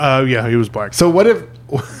Yeah, he was black. So what if?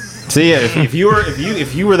 So yeah, if you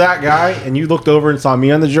were that guy and you looked over and saw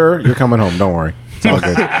me on the juror, you're coming home. Don't worry, it's all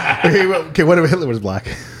good. Okay, what if Hitler was black?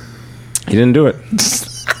 He didn't do it.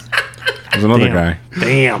 It was another guy.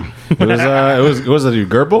 Damn. It was a dude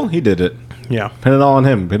Goebbels. He did it. Yeah. Pin it all on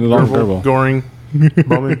him. Pin it all on Goebbels. Goring.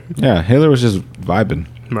 Bowman. Yeah, Hitler was just vibing.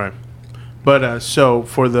 Right. But so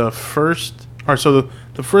for the first,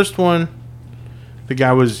 the first one, the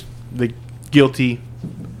guy was guilty.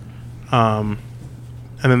 And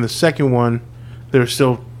then the second one, they were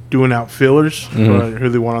still doing out fillers for who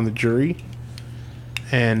they want on the jury.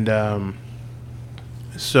 And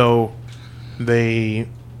so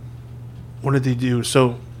what did they do?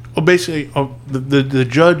 So basically, the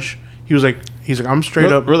judge, he's like, I'm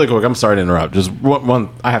straight up. Really quick, I'm sorry to interrupt. Just one,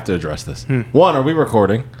 I have to address this. One, are we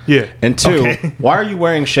recording? Yeah. And two, why are you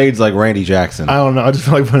wearing shades like Randy Jackson? I don't know. I just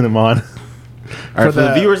feel like putting them on. All right, for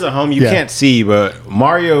the viewers at home, you can't see, but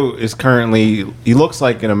Mario is currently, he looks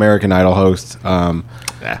like an American Idol host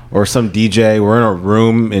or some DJ. We're in a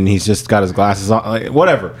room and he's just got his glasses on. Like,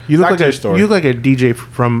 whatever. You look like a DJ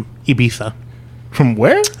from Ibiza. From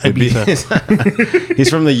where? Ibiza. He's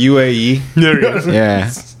from the UAE. There he is. Yeah.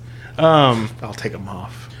 I'll take them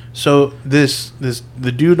off. So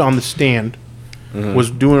the dude on the stand was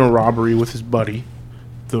doing a robbery with his buddy.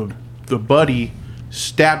 The buddy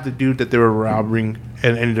stabbed the dude that they were robbing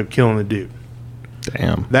and ended up killing the dude.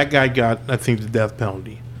 Damn. That guy got, I think, the death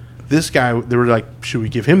penalty. This guy, they were like, should we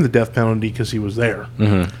give him the death penalty because he was there?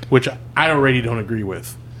 Which I already don't agree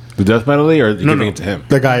with. The death penalty, or giving it to him?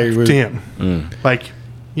 The guy was to him. Like,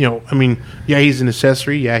 I mean, yeah, he's an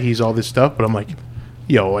accessory. Yeah, he's all this stuff. But I'm like,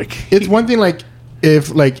 it's one thing. Like,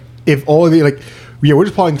 if all of the we're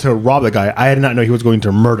just planning to rob the guy. I did not know he was going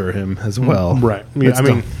to murder him as well. Right. Yeah,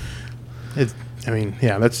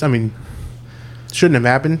 shouldn't have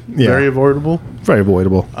happened. Yeah. Very avoidable. Very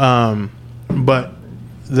avoidable. But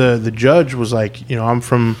the judge was like, I'm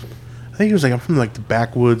from like the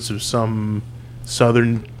backwoods of some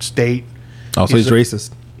southern state. Oh, so he's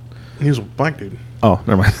racist. He was a black dude. Oh,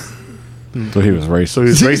 never mind. So he was racist. So he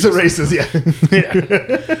was He's racist.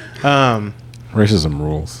 Yeah. Racism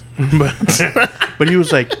rules. But he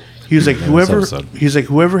was like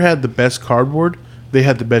whoever had the best cardboard, they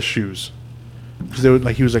had the best shoes. Because they would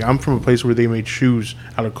he was like, I'm from a place where they made shoes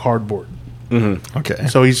out of cardboard. Okay.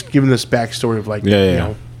 So he's giving this backstory of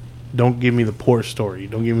don't give me the poor story.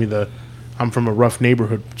 Don't give me the I'm from a rough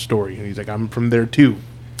neighborhood story. And he's like, I'm from there too.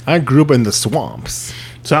 I grew up in the swamps.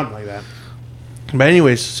 Something like that. But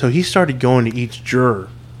anyways, so he started going to each juror,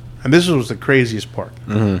 and this was the craziest part.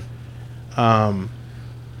 I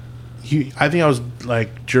think I was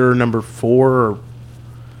like juror number 4 or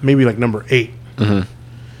maybe like number 8, and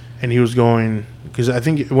he was going because I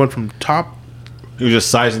think it went from top. He was just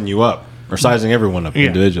sizing you up or sizing everyone up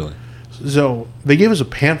individually. So they gave us a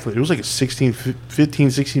pamphlet. It was like a 16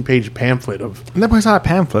 page pamphlet of. And that place not a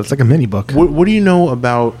pamphlet. It's like a mini book. What do you know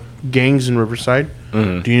about gangs in Riverside?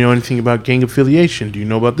 Do you know anything about gang affiliation? Do you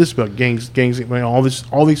know about this, about gangs, all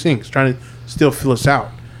these things, trying to still fill us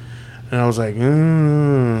out. And I was like,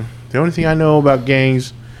 the only thing I know about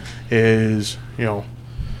gangs is,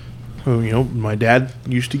 my dad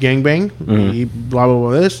used to gangbang. He blah, blah,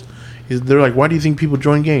 blah, this. They're like, why do you think people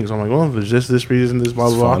join gangs? I'm like, well, there's this reason, this, blah,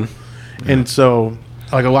 blah, blah. Yeah. And so,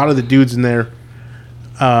 like, a lot of the dudes in there,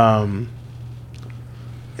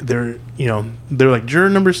 they're like, juror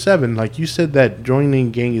number 7, like, you said that joining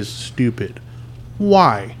a gang is stupid.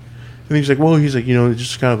 Why? And he's like, it's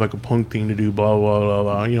just kind of like a punk thing to do, blah, blah, blah,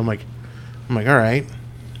 blah. I'm like, all right.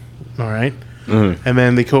 And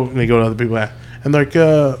then they go to other people, and they're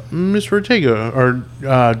like, Miss Ortega,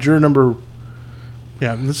 or juror number,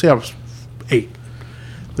 let's say I was 8.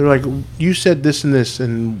 They're like, you said this and this,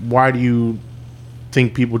 and why do you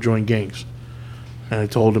think people join gangs? And I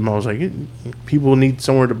told him, I was like, people need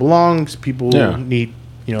somewhere to belong. People need,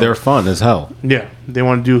 they're fun as hell. Yeah, they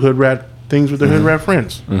want to do hood rat things with their hood rat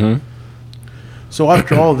friends. So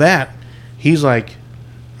after all that, he's like,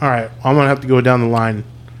 all right, I'm going to have to go down the line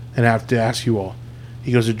and have to ask you all.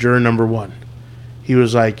 He goes to juror number 1. He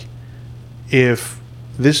was like, if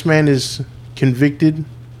this man is convicted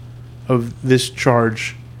of this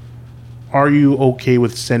charge, are you okay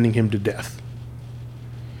with sending him to death?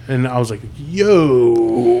 And I was like,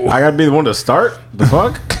 yo. I got to be the one to start? The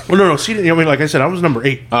fuck? Well, no. See, like I said, I was number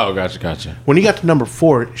 8. Oh, gotcha. When he got to number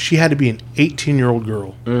 4, she had to be an 18-year-old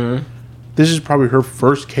girl. This is probably her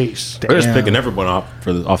first case. They're just picking everyone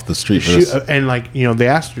off the street for this. And they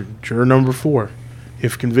asked her, juror number 4,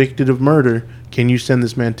 if convicted of murder, can you send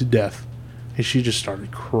this man to death? And she just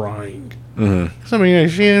started crying. Mm-hmm. I mean,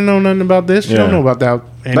 she didn't know nothing about this. She don't know about that.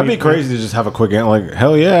 That'd be crazy to just have a quick answer. Like,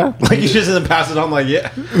 hell yeah. Like, you just didn't pass it on like, yeah.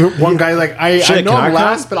 One guy's like, I know I'm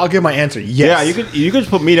last, but I'll give my answer. Yes. Yeah, you could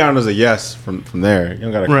put me down as a yes from there. You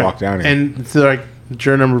don't got to walk down here. And so, like,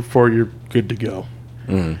 juror number 4, you're good to go.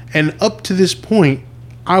 Mm-hmm. And up to this point,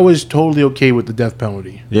 I was totally okay with the death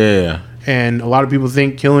penalty. Yeah. And a lot of people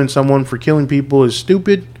think killing someone for killing people is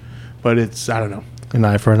stupid, but it's, I don't know. An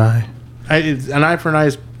eye for an eye. An eye for an eye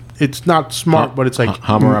is, it's not smart, but it's like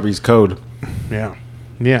Hammurabi's code. Yeah.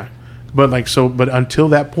 But until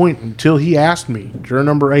that point, until he asked me, juror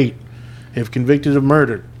number 8, if convicted of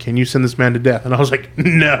murder, can you send this man to death? And I was like,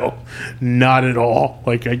 no, not at all.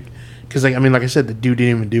 Like I said, the dude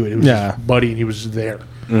didn't even do it. It was his buddy, and he was there.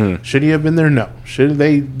 Mm-hmm. Should he have been there? No. Should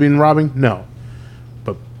they been robbing? No.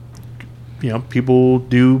 But people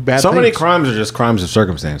do bad things. So many crimes are just crimes of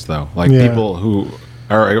circumstance, though. Like people who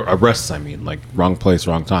are arrests. I mean, like wrong place,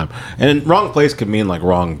 wrong time. And wrong place could mean like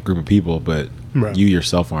wrong group of people, but you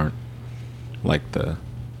yourself aren't like the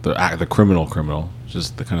criminal.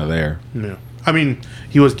 Just the kind of there. Yeah. I mean,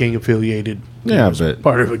 he was gang affiliated. Yeah, but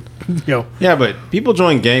part of it, Yeah, but people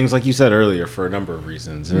join gangs, like you said earlier, for a number of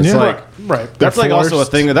reasons. And it's right. That's like also a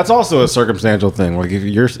thing. That's also a circumstantial thing. Like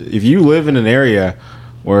if you live in an area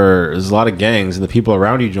where there's a lot of gangs and the people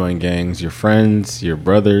around you join gangs, your friends, your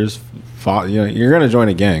brothers, you're gonna join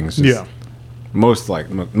a gang. Most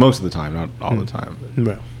of the time, not all the time.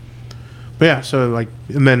 But yeah, so like,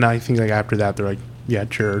 and then I think like after that, they're like, yeah,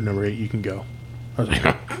 juror number 8, you can go. I was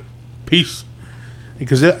like, peace.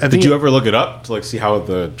 Because I think did you ever look it up to like see how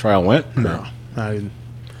the trial went? No, I didn't.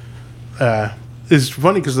 It's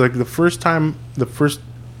funny because like the first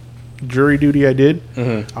jury duty I did,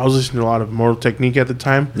 I was listening to a lot of Mortal Technique at the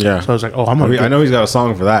time. Yeah, so I was like, I know he's got a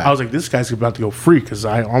song for that. I was like, this guy's about to go free because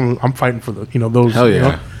I'm fighting for the those. Hell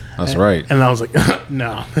yeah, that's right. And I was like,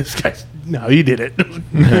 no, this guy's he did it.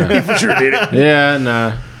 He for sure did it. Yeah,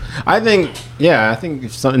 nah. I think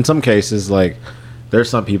in some cases like there's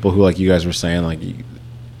some people who like you guys were saying like.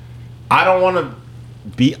 I don't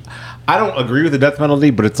agree with the death penalty,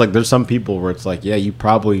 but it's like there's some people where it's like, yeah, you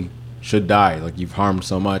probably should die. Like you've harmed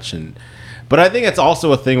so much, but I think it's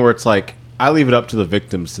also a thing where it's like I leave it up to the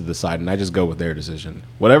victims to decide, and I just go with their decision.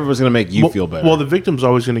 Whatever was going to make you feel better. Well, the victim's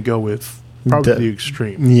always going to go with probably the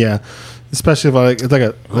extreme. Yeah, especially if it's like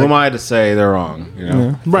a. Who am I to say they're wrong?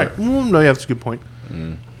 Yeah. Right? Well, no, yeah, that's a good point.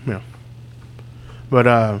 Yeah,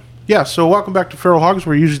 but. Yeah, so welcome back to Feral Hogs,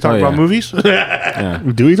 where we usually talk about movies.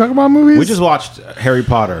 Do we talk about movies? We just watched Harry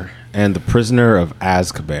Potter and the Prisoner of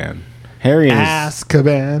Azkaban. Harry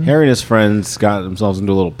and his friends got themselves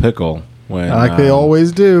into a little pickle when, like they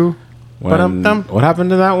always do. What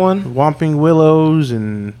happened to that one? Whomping Willows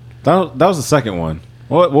and that was the second one.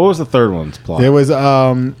 What was the third one's plot? It was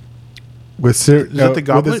Is that the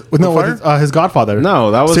Goblet? His Godfather. No,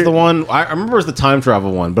 that was the one. I remember it was the time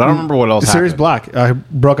travel one, but I don't remember what else happened. Sirius Black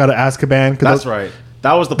broke out of Azkaban. That's right.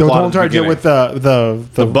 That was the plot. The whole with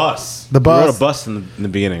the bus. The bus. They rode a bus in the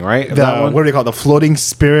beginning, right? What do they call it? The floating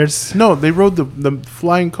spirits? No, they rode the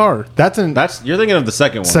flying car. You're thinking of the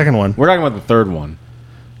second one. Second one. We're talking about the third one.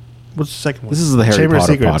 What's the second one? This is the Harry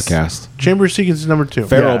Potter podcast. Chamber of Secrets is number 2.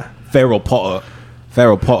 Feral Potter.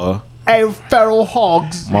 Hey, feral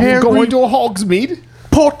hogs. Going to a Hogsmeade.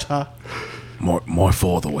 Potter. My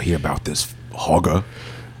father will hear about this hogger.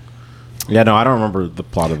 Yeah, no, I don't remember the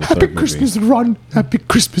plot of the third movie. Happy Christmas, Ron. Happy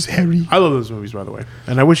Christmas, Harry. I love those movies, by the way,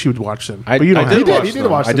 and I wish you would watch them. But you don't. He did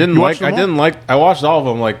watch them. I watched all of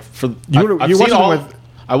them. Like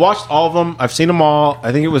I watched all of them. I've seen them all.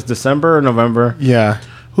 I think it was December or November. Yeah.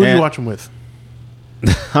 Who did you watch them with?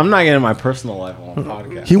 I'm not getting my personal life on a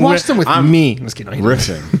podcast. He watched them with me. Let's get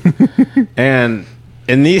riffing. And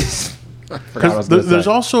in these, there's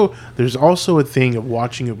also a thing of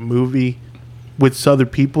watching a movie with other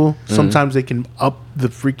people. Mm-hmm. Sometimes they can up the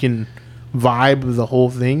freaking vibe of the whole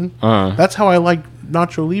thing. That's how I like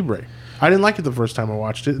Nacho Libre. I didn't like it the first time I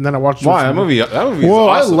watched it, and then I watched. Why that movie? Whoa,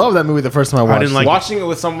 awesome. I love that movie the first time I watched. I didn't like watching it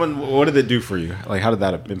with someone. What did it do for you? Like, how did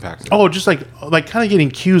that impact you? Oh, just like kind of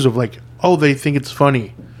getting cues of like, oh, they think it's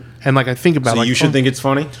funny, and like I think about. So you should think it's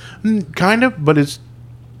funny. Kind of, but it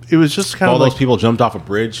was just kind of. All those people jumped off a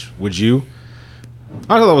bridge. Would you?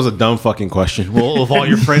 I thought that was a dumb fucking question. Well, if all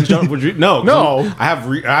your friends jumped, would you? No. I have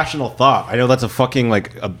rational thought. I know that's a fucking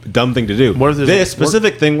like a dumb thing to do. This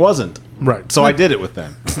specific thing wasn't. Right. So I did it with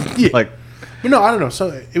them. Yeah. Like. But no, I don't know.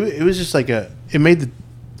 So it was just like it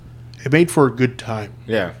made for a good time.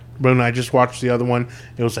 Yeah. But when I just watched the other one,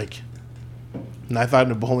 it was like And I thought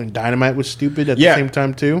Napoleon Dynamite was stupid at the same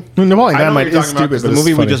time too. Napoleon I know what Dynamite you're is talking about, stupid. 'cause But the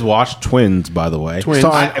movie we funny. just watched, Twins, by the way. Twins.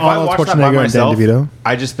 If I Arnold watched that by Schwarzenegger and myself, Dan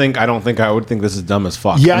DeVito. I don't think I would think this is dumb as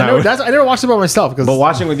fuck. Yeah, And I know. would- I never watched it by myself because but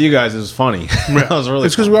watching with you guys is funny. That was really.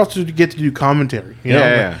 It's because fun. we also get to do commentary. You know?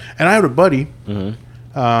 Yeah. And I had a buddy.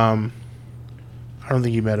 I don't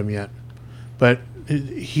think you met him yet, but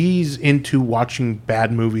he's into watching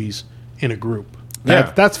bad movies in a group.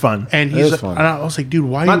 that's fun. And It he's is fun. and I was like, dude,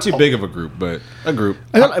 why? Not too big of a group, but a group.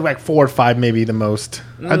 I got like 4 or 5, maybe the most.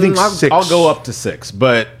 I think I'll, 6. I'll go up to 6,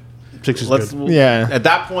 but 6 is let's. good. Yeah. At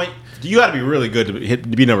that point, you got to be really good to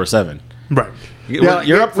be number 7. Right.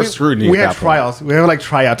 You're up for scrutiny. We at had that point. tryouts. We have like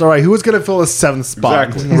tryouts. All right, who's gonna fill the 7th spot?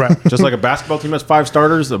 Exactly. Right. Just like a basketball team has 5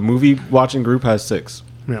 starters, a movie watching group has 6.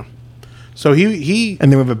 Yeah. So he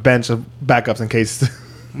And then we have a bench of backups in case.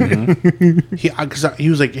 he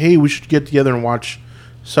was like, hey, we should get together and watch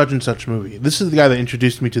such and such movie. This is the guy that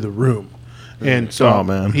introduced me to The Room, and so Oh,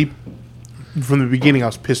 man. he from the beginning I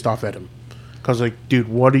was pissed off at him because like, dude,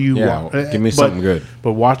 what do you want? give me something good.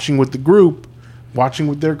 But watching with the group, watching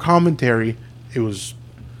with their commentary, it was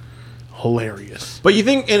hilarious. But you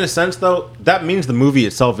think, in a sense, though, that means the movie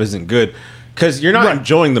itself isn't good because you're not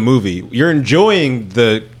enjoying the movie. You're enjoying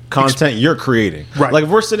the content you're creating. Right. Like if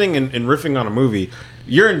we're sitting and riffing on a movie,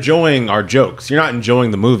 you're enjoying our jokes. You're not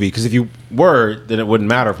enjoying the movie because if you were, then it wouldn't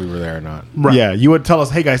matter if we were there or not. Right. Yeah, you would tell us,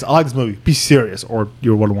 "Hey guys, I like this movie. Be serious," or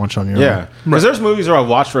you would want to watch on your Yeah, own. because there's movies where I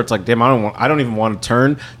watch where it's like, damn, I don't even want to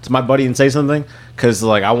turn to my buddy and say something because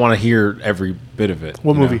like I want to hear every bit of it.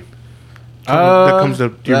 What you know? movie? That comes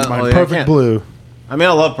to your well, mind. yeah. Perfect can't- Blue. I mean,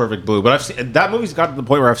 I love Perfect Blue, but I've seen that movie's got to the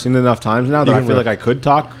point where I've seen it enough times now that I Even feel with- like I could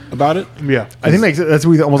talk about it. Yeah. I think that's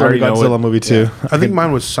we almost I already already know Godzilla it. movie too. Yeah. I think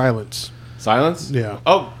mine was Silence. Silence? Yeah.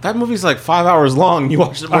 Oh, that movie's like 5 hours long. You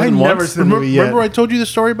watched it more I than never once? seen the movie yet. Remember I told you the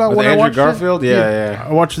story about With when I Andrew watched Garfield? it? Yeah.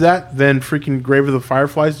 I watched that, then freaking Grave of the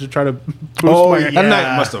Fireflies to try to boost Oh, my... yeah. That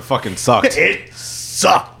night must have fucking sucked. It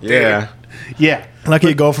sucked. Yeah. Yeah. Lucky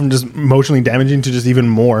it go from just emotionally damaging to just even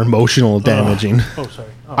more emotional damaging. Oh, sorry.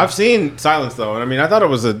 Oh. I've seen Silence though, and I mean, I thought it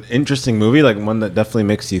was an interesting movie, like one that definitely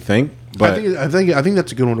makes you think. But I think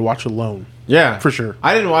that's a good one to watch alone. yeah, for sure.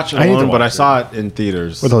 I didn't watch it I need to alone, but I watch it. saw it in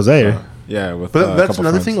theaters With Jose. Yeah, with But a that's couple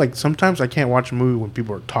another friends. thing. Like sometimes I can't watch a movie when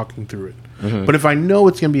people are talking through it. Mm-hmm. But if I know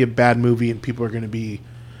it's going to be a bad movie and people are going to be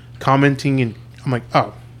commenting, and I'm like,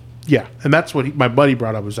 oh, yeah. And that's what my buddy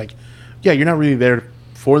brought up. Was like, yeah, you're not really there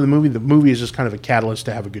for the movie. The movie is just kind of a catalyst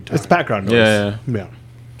to have a good time. It's background noise. Yeah, Yeah.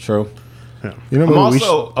 true. Yeah. You know, I'm what movie we should,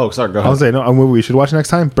 also. Oh, sorry. Go I ahead. was saying, no, a movie we should watch next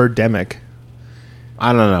time. Birdemic.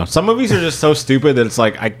 I don't know. Some movies are just so stupid that it's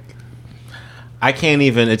like I can't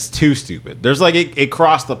even. It's too stupid. There's like it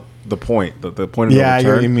crossed the point. The point of Yeah, no I get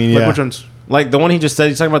what return. you mean. Like Yeah. which ones? Like the one he just said,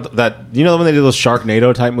 he's talking about that. You know when they do those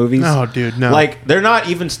Sharknado type movies? Oh, dude, no. Like they're not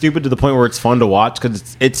even stupid to the point where it's fun to watch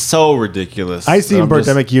because it's so ridiculous. I seen I'm just-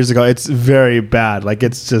 Birdemic years ago. It's very bad. Like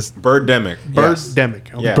it's just Birdemic. yes.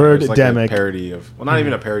 Birdemic. Okay. Yeah, Birdemic. it's like a parody of. Well, not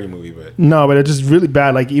even a parody movie, but no, but it's just really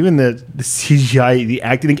bad. Like even the CGI, the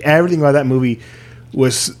acting, everything about that movie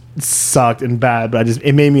was sucked and bad. But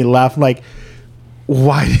it made me laugh. I'm like,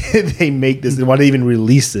 why did they make this? And why did they even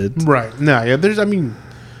release it? Right. No. Yeah. There's. I mean.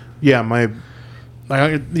 Yeah.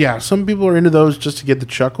 Yeah. Some people are into those just to get the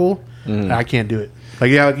chuckle. I can't do it.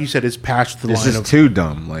 Like like you said, it's past the it's line just of. too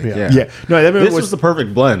dumb. Like Yeah. yeah, Yeah, no, that movie This was the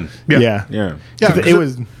perfect blend. yeah. Yeah. Yeah. Yeah, It 'cause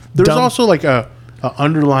was There's dumb. also like a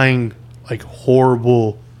underlying like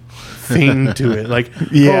horrible thing to it. Like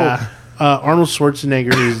Yeah. Arnold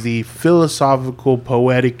Schwarzenegger is the philosophical,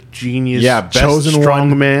 poetic genius, Yeah, best chosen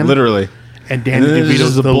strong man, Literally. and Danny then there's DeVito's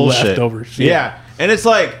just the leftovers. Yeah. And it's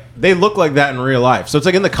like they look like that in real life. So it's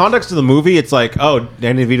like in the context of the movie, it's like, oh,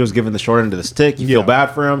 Danny DeVito's given the short end of the stick. You feel Yeah. bad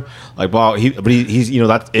for him. Like, wow, he's you know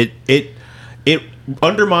that's it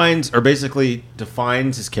undermines or basically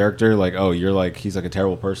defines his character. Like, oh, you're like he's like a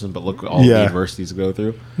terrible person, but look at all the Yeah. adversities to go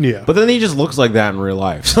through. Yeah. But then he just looks like that in real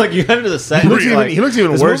life. So like you head into the set, He looks it's even- like, he looks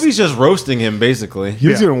even this worse. movie's just roasting him basically. He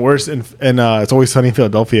looks Yeah. even worse in It's Always Sunny in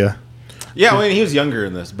Philadelphia. Yeah, I mean he was younger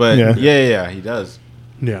in this, but Yeah. yeah, he does.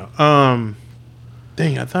 Yeah.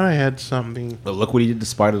 Dang, I thought I had something. But look what he did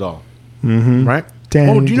despite it all. Right? Danny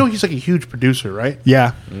Oh, do you know he's like a huge producer, right?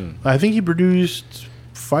 Yeah, I think he produced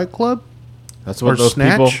Fight Club. That's what Or those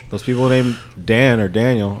Snatch? people named Dan or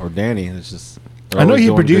Daniel or Danny. It's just they're I know always he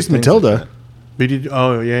doing produced good things Matilda. like that. But he did,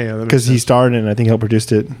 oh yeah, that makes because he sense. starred in it. I think he helped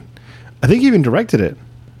produced it. I think he even directed it.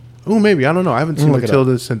 Oh, maybe I don't know. I haven't seen look it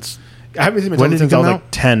Matilda since. I haven't seen When Matilda did it since I come was out?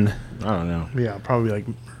 like 10. I don't know. Yeah, probably like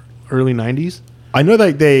early '90s. I know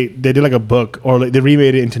that they did like a book or like they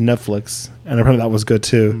remade it into Netflix, and apparently that was good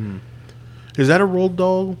too. Is that a Roald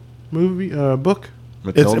Dahl movie book?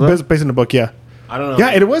 It's Matilda. based on a book, yeah. I don't know.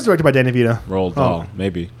 Yeah, it was directed by Danny Vito. Roald Dahl,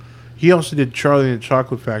 maybe. He also did Charlie and the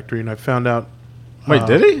Chocolate Factory, and I found out. Wait,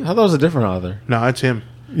 did he? I thought it was a different author. No, it's him.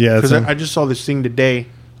 Yeah, Because I just saw this thing today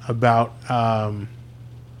about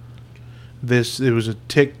this. It was a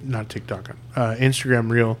not TikTok,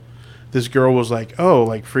 Instagram reel. This girl was like, "Oh,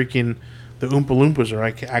 like freaking the Oompa Loompas are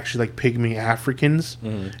like actually like pygmy Africans,"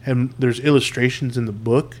 and there's illustrations in the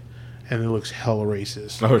book, and it looks hella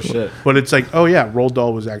racist. Oh shit! But it's like, oh yeah, Roald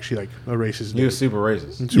Dahl was actually like a racist. He was super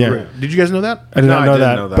racist. Did you guys know that? I did not know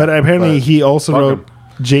that. But apparently he also wrote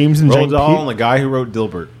James and Roald Giant Dahl Peach. and the guy who wrote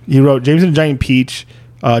Dilbert. He wrote James and the Giant Peach,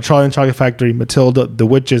 Charlie and the Chocolate Factory, Matilda, The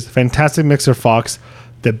Witches, Fantastic Mr. Fox,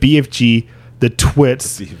 The BFG, The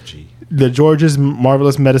Twits, BFG. The George's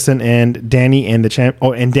Marvelous Medicine, and Danny and the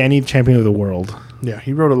Champion of the World. Yeah,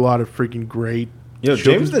 he wrote a lot of freaking great. Yo,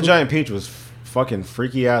 James and the Giant Peach was fucking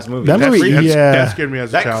freaky ass movie. That movie, that scared me as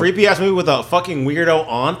a That child. creepy ass movie with a fucking weirdo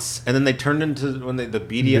aunts, and then they turned into the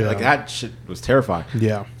BD like that shit was terrifying.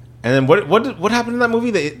 Yeah. And then what happened in that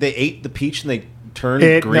movie? They ate the peach and they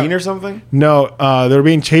turned green or something. No, they were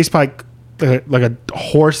being chased by like a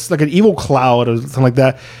horse, like an evil cloud or something like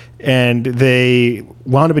that, and they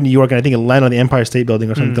wound up in New York, and I think it landed on the Empire State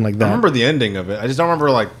Building or something like that. I remember the ending of it. I just don't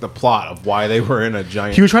remember like the plot of why they were in a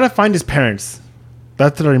giant. He was trying to find his parents.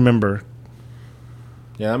 That's what I remember.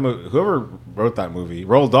 Yeah, whoever wrote that movie,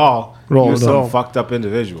 Roald Dahl, he was some fucked up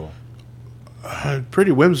individual.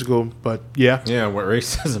 Pretty whimsical, but yeah. Yeah, what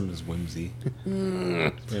racism is whimsy.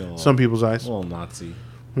 Some people's eyes. A little Nazi.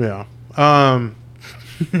 Yeah.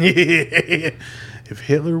 If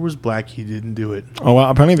Hitler was black, he didn't do it. Oh, well,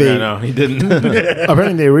 apparently No, he didn't.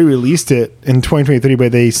 apparently they re-released it in 2023,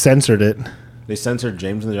 but they censored it. They censored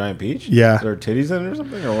James and the Giant Peach? Yeah. There are titties in it or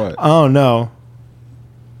something, or what? Oh no.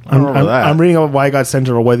 I don't remember that. I'm reading about why it got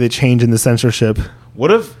censored or why they changed in the censorship. What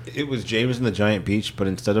if it was James and the Giant Peach, but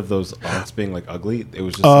instead of those aunts being like ugly, it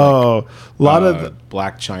was just a lot of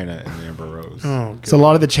Black China and Amber Rose. Oh, so a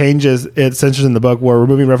lot of the changes it censors in the book were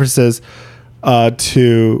removing references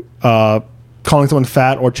to calling someone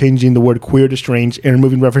fat or changing the word queer to strange and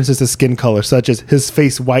removing references to skin color, such as his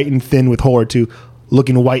face white and thin with horror to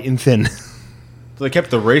looking white and thin. So they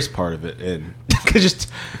kept the race part of it in. Just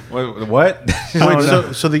what?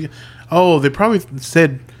 They probably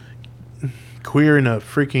said queer in a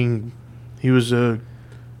freaking. He was a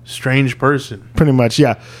strange person. Pretty much,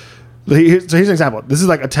 yeah. So here's an example. This is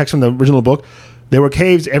like a text from the original book. There were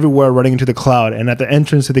caves everywhere running into the cloud, and at the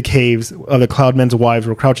entrance to the caves, the cloud men's wives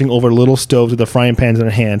were crouching over little stoves with the frying pans in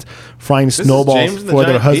their hands, frying snowballs for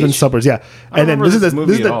their husbands' suppers. Yeah, and then this is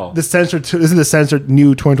the censored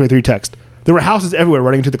new 2023 text. There were houses everywhere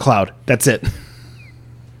running into the cloud. That's it.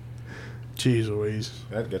 Jeez Louise.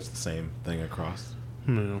 That gets the same thing across.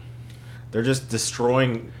 No. They're just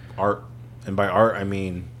destroying art, and by art I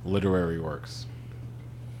mean literary works.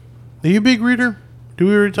 Are you a big reader? Do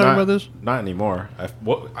we already talk about this? Not anymore.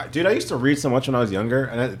 Dude, I used to read so much when I was younger,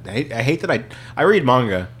 and I hate that I read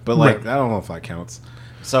manga, but like I don't know if that counts.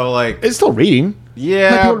 So like it's still reading.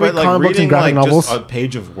 Yeah, but like reading like novels. just a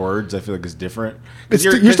page of words, I feel like is different.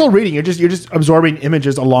 You're still reading. You're just absorbing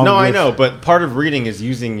images along. No, I know, but part of reading is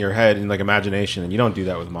using your head and like imagination, and you don't do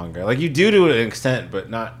that with manga. Like you do to an extent, but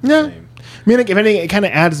not the same. I mean, like, if anything, it kind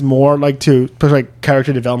of adds more like to like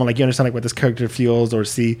character development. Like you understand like what this character feels or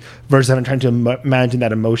see versus having trying to imagine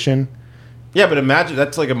that emotion. Yeah, but imagine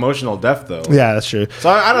that's like emotional depth, though. Yeah, that's true. So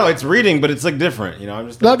I don't know. It's reading, but it's like different. You know, I'm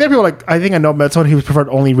just. There are people like I think I know met someone who preferred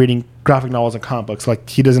only reading graphic novels and comic books. Like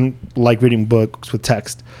he doesn't like reading books with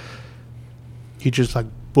text. He just like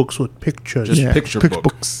books with pictures. Just picture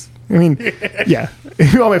books. I mean, yeah.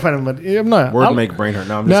 You all may find them, but I'm not. Word make brain hurt.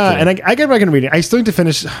 No, I'm just kidding. And I get back into reading. I still need to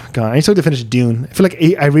finish. I still need to finish Dune. I feel like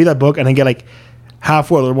I read that book and I get like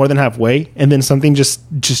halfway or more than halfway, and then something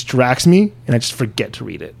just distracts me, and I just forget to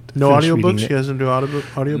read it. No audiobooks? He doesn't do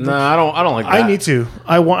audiobooks? No, I don't like that. I need to.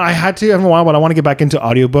 I had to every while, but I want to get back into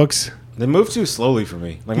audiobooks. They move too slowly for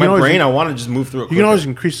me. Like my brain, I want to just move through it quicker. You can always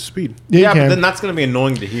increase the speed. Yeah, but then that's going to be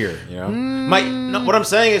annoying to hear. You know, what I'm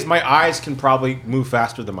saying is my eyes can probably move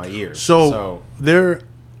faster than my ears. So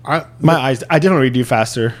my eyes, I definitely do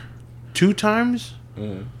faster. 2 times,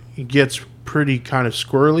 it gets pretty kind of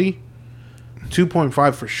squirrely.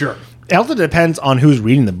 2.5 for sure. It also depends on who's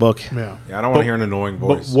reading the book. Yeah, I don't want to hear an annoying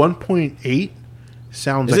voice. But 1.8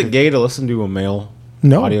 sounds. Is it gay to listen to a male?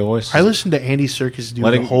 No. Audio voice. I listened to Andy Serkis do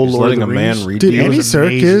the whole Lord of the Rings. Man read Dude, Andy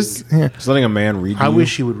Serkis. Yeah. Just letting a man read. I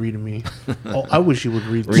wish he would read to me. I wish he would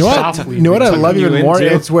read. You know what I love even more?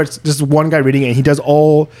 It's where it's just one guy reading it, and he does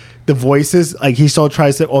all the voices. Like he still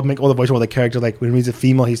tries to make all the voices with the character. Like when he reads a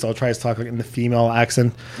female, he still tries to talk like in the female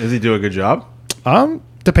accent. Does he do a good job?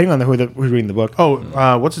 Depending on who's reading the book.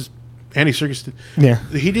 Oh, what's his Andy Serkis did. Yeah.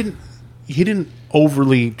 He didn't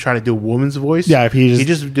overly try to do a woman's voice. Yeah, he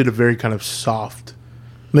just did a very kind of soft,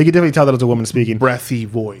 like you definitely tell that it's a woman speaking, breathy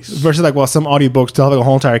voice. versus like some audiobooks they'll have like a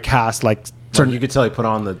whole entire cast like certain. You could tell he put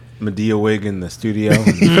on the Medea wig in the studio.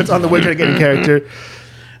 he puts on the wig to get in character.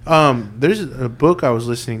 There's a book I was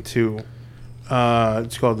listening to.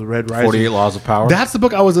 It's called The Red Rising. 48 Laws of Power. That's the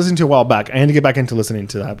book I was listening to a while back. I need to get back into listening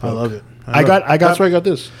to that book. I love it. I got. That's where I got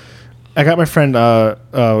this. I got my friend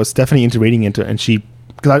was Stephanie into reading it, and she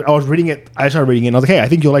because I was reading it. I started reading it, and I was like, "Hey, I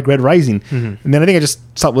think you'll like Red Rising." And then I think I just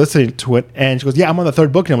stopped listening to it, and she goes, "Yeah, I'm on the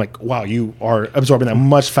third book," and I'm like, "Wow, you are absorbing that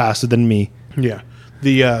much faster than me." Yeah,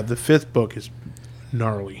 the fifth book is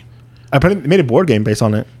gnarly. I made a board game based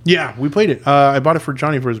on it. Yeah, we played it. I bought it for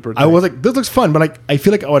Johnny for his birthday. I was like, "This looks fun," but like, I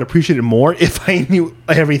feel like I would appreciate it more if I knew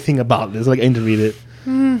everything about this. Like, I need to read it.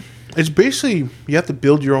 It's basically you have to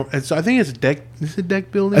build your own. I think it's deck. Is it deck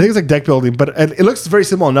building? I think it's like deck building, but it looks very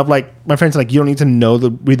simple enough. Like my friend's like, you don't need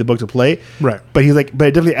to read the book to play, right? But he's like, but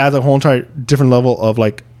it definitely adds a whole entire different level of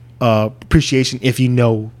like appreciation if you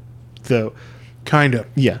know the kind of.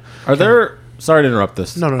 Yeah. Are there? Sorry to interrupt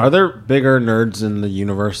this. No. Are there bigger nerds in the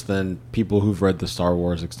universe than people who've read the Star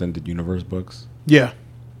Wars extended universe books? Yeah,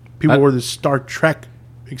 people were the Star Trek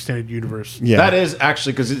extended universe. Yeah, that is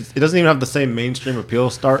actually because it doesn't even have the same mainstream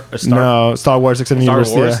appeal. Star Wars extended Star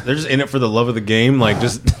universe. Wars. Yeah. They're just in it for the love of the game, like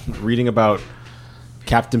just reading about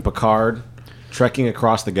Captain Picard trekking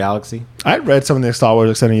across the galaxy. I read some of the Star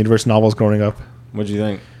Wars extended universe novels growing up. What'd you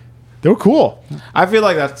think? They were cool. I feel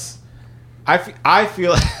like that's. I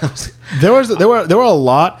feel there were a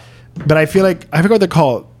lot, but I feel like I forgot what they're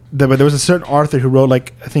called. But there was a certain author who wrote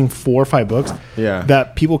like I think 4 or 5 books. Yeah.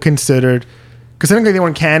 That people considered. Because I think they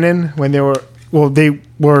weren't canon when they were. Well, they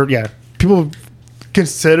were. Yeah, people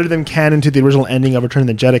considered them canon to the original ending of Return of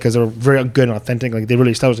the Jedi because they were very good and authentic. Like they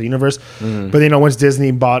really established the universe. But you know, once Disney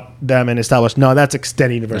bought them and established, no, that's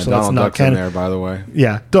extended universe, so that's Donald not Duck's canon. in there, by the way.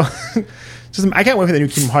 Yeah, I can't wait for the new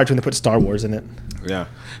Kingdom Hearts when they put Star Wars in it. Yeah,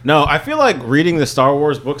 no, I feel like reading the Star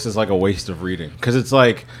Wars books is like a waste of reading because it's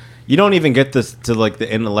like. You don't even get this to like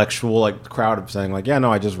the intellectual like crowd of saying like, yeah,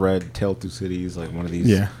 no, I just read Tale of Two Cities, like one of these.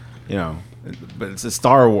 Yeah, you know. But it's a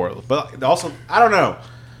Star Wars. But also, I don't know.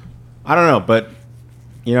 But,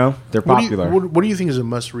 you know, they're popular. What do you think is a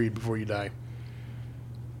must-read before you die?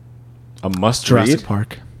 A must-read? Jurassic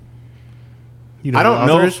Park. You know I don't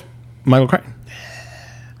know. Michael Crichton.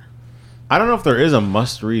 I don't know if there is a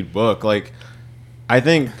must-read book. Like, I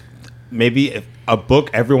think maybe if a book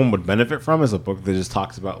everyone would benefit from is a book that just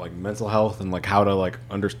talks about, like, mental health and, like, how to, like,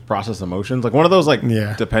 process emotions. Like, one of those, like,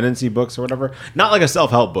 dependency books or whatever. Not like a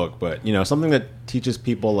self-help book, but, you know, something that teaches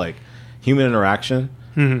people, like, human interaction.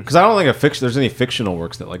 Because I don't think there's any fictional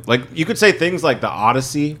works that, like, you could say things like the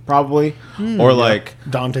Odyssey, probably, or, like...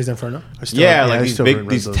 Dante's Inferno?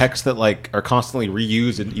 These texts that, like, are constantly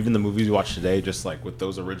reused in even the movies we watch today, just, like, with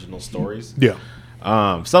those original stories. Yeah.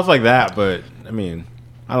 Stuff like that, but, I mean...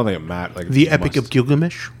 I don't think it matters. Like the Epic of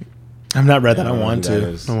Gilgamesh. I've not read that. I want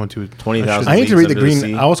to. I want to. 20,000. I need to read the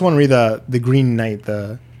Green. I also want to read the Green Knight.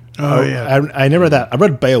 I never read that. I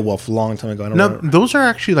read Beowulf a long time ago. No, those are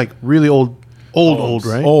actually like really old,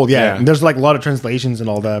 right? Old, yeah. And there's like a lot of translations and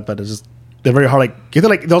all that, but it's just they're very hard. Like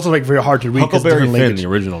they're also like very hard to read. Huckleberry Finn, the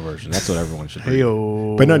original version. That's what everyone should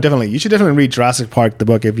read. But no, definitely, you should definitely read Jurassic Park, the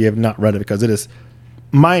book, if you have not read it, because it is,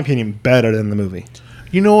 my opinion, better than the movie.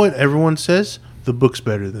 You know what everyone says? The book's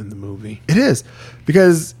better than the movie. It is,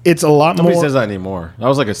 because it's a lot more. Nobody says that anymore. That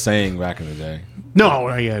was like a saying back in the day. No,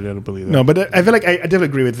 I don't believe that. No, but I feel like I definitely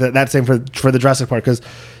agree with that saying for the Jurassic Park, because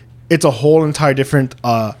it's a whole entire different,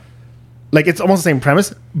 like it's almost the same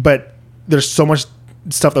premise, but there's so much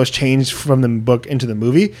stuff that was changed from the book into the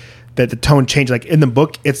movie that the tone changed. Like in the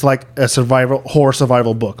book, it's like a horror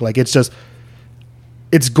survival book. Like it's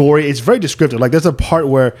gory. It's very descriptive. Like there's a part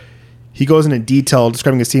where he goes into detail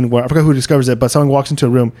describing a scene where I forgot who discovers it, but someone walks into a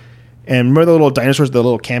room and remember the little dinosaurs, the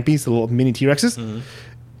little campies, the little mini T-Rexes?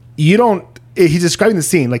 Mm-hmm. He's describing the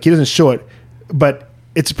scene, like he doesn't show it, but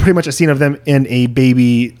it's pretty much a scene of them in a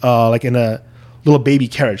baby, like in a little baby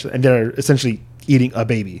carriage, and they're essentially eating a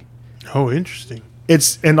baby. Oh, interesting.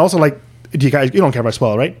 And also like, you don't care about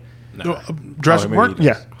spoiler, right? No. Jurassic Park?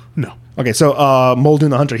 Yeah. No. Okay, so Muldoon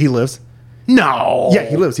the Hunter, he lives. No. Yeah,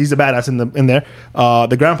 he lives. He's a badass in there.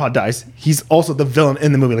 The grandpa dies. He's also the villain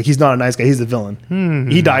in the movie. Like he's not a nice guy. He's the villain.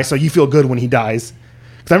 He dies, so you feel good when he dies.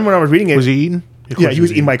 Because I remember when I was reading it. Was he eaten? Yeah, he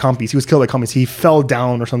was eaten by compies. He was killed by compies. He fell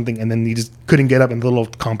down or something, and then he just couldn't get up, and the little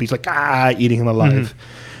compies like eating him alive.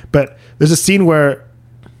 But there's a scene where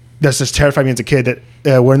that's just terrified me as a kid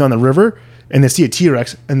that we're on the river and they see a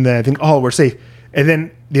T-Rex and they think, oh, we're safe, and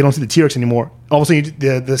then they don't see the T-Rex anymore. All of a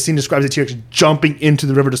sudden, the scene describes the T-Rex jumping into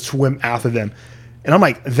the river to swim after them, and I'm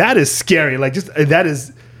like, that is scary. Like, that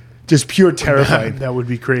is just pure terrifying. That would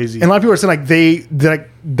be crazy. And a lot of people are saying like they like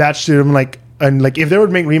that should have been like, and like if they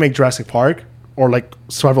would remake Jurassic Park or like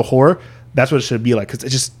survival horror, that's what it should be like, because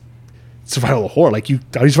it's just survival horror. Like, how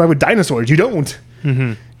do you survive with dinosaurs? You don't.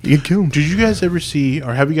 Mm-hmm. You get killed. Did you guys ever see,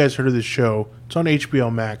 or have you guys heard of this show? It's on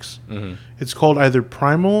HBO Max. Mm-hmm. It's called either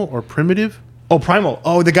Primal or Primitive. Oh, Primal.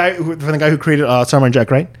 Oh, the guy who created Samurai Jack,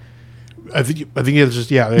 right? I think it's just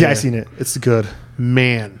Yeah, I've seen it. It's good.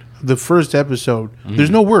 Man, the first episode, there's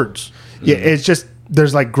no words. Yeah, it's just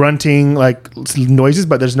there's like grunting, like noises,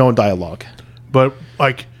 but there's no dialogue. But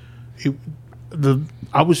like,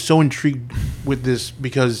 I was so intrigued with this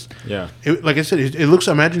because, like I said, it looks.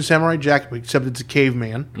 Imagine Samurai Jack, except it's a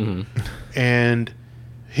caveman, and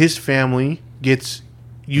his family gets.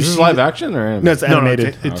 Is this live action or animated? No, it's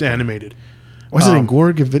animated. No, it's animated. What's it in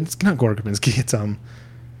Gorgovins? Not Gorgovinsky. It's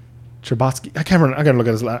Cherbatsky. I can't remember. I gotta look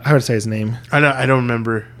at his. How to say his name? I don't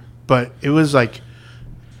remember, but it was like,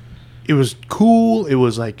 it was cool. It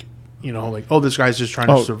was like, like, oh, this guy's just trying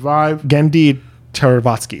to survive. Genndy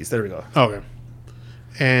Cherbatskys. There we go. Okay.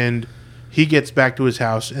 And he gets back to his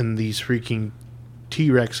house, and these freaking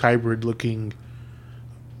T-Rex hybrid looking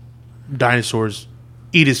dinosaurs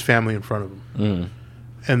eat his family in front of him.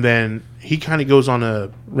 And then he kind of goes on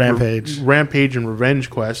a rampage and revenge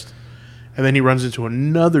quest. And then he runs into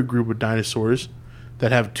another group of dinosaurs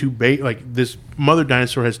that have like this mother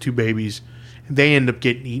dinosaur has two babies, and they end up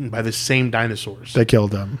getting eaten by the same dinosaurs. They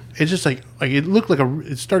killed them. It's just like it looked like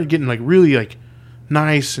it started getting like really like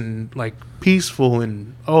nice and like peaceful,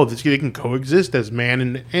 and they can coexist as man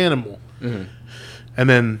and animal. And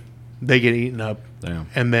then they get eaten up. Damn.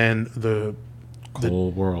 And then the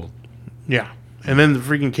whole world. Yeah. And then the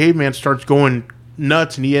freaking caveman starts going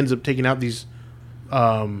nuts, and he ends up taking out these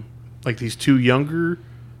like these two younger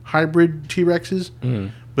hybrid T-Rexes.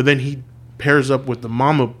 But then he pairs up with the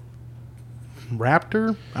mama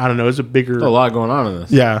raptor. I don't know, it's a lot going on in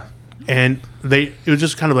this. Yeah. And it was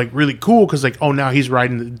just kind of like really cool because like, now he's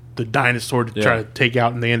riding the dinosaur to try to take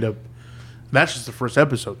out, and they end up. That's just the first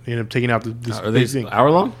episode. They end up taking out this. Are these hour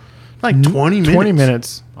long? Like 20 minutes. 20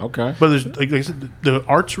 minutes. Okay. But there's like I said, the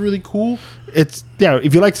art's really cool. It's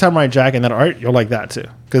if you like Samurai Jack and that art, you'll like that too,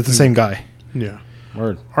 because it's the same guy. Yeah.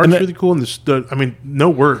 Word. Art's really cool, and no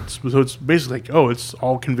words. So it's basically like, it's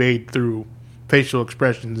all conveyed through facial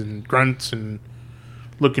expressions and grunts and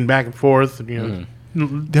looking back and forth. And,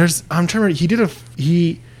 I'm trying to remember.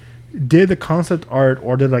 He did the concept art,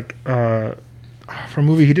 or did like for a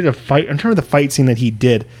movie. He did a fight. I'm trying to remember the fight scene that he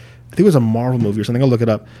did. I think it was a Marvel movie or something. I'll look it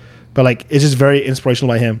up. But like, it's just very inspirational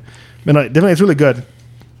by him. But definitely, it's really good.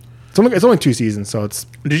 It's only 2 seasons, so it's.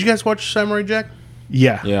 Did you guys watch Samurai Jack?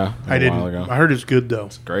 Yeah. Yeah. I didn't. I heard it's good though.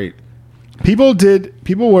 It's great. People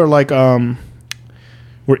were like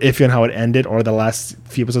were iffy on how it ended, or the last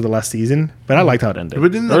few episodes of the last season, but I liked how it ended.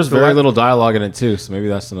 But there's very little dialogue in it too, so maybe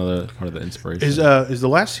that's another part of the inspiration. Is the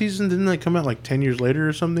last season, didn't it come out like 10 years later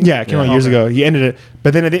or something? Yeah, it came out years ago. He ended it,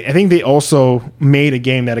 but then I think they also made a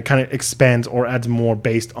game that it kind of expands or adds more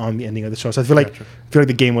based on the ending of the show. So I feel like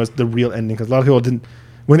the game was the real ending, because a lot of people didn't.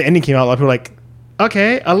 When the ending came out, a lot of people were like,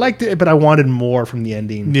 okay, I liked it, but I wanted more from the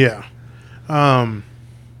ending. Yeah.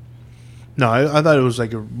 No, I thought it was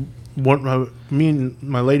like me and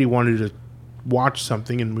my lady wanted to watch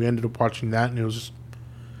something, and we ended up watching that, and it was just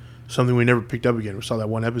something we never picked up again. We saw that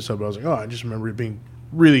one episode, but I was like, I just remember it being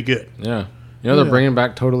really good. Yeah. They're bringing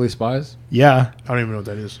back Totally Spies? Yeah. I don't even know what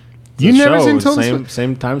that is. You never seen Totally Spies?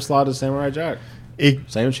 Same time slot as Samurai Jack.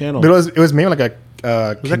 Same channel. But it was maybe like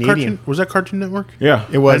a Canadian. Was that Cartoon Network? Yeah.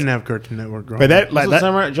 It was. I didn't have Cartoon Network growing But up. That's what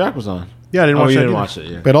Samurai Jack was on. Yeah, I didn't watch that. Watch it,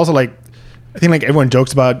 yeah. But also, like, I think like everyone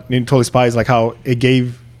jokes about Totally Spies, like how it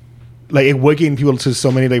gave, like, it awakened people to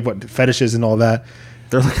so many like fetishes and all that.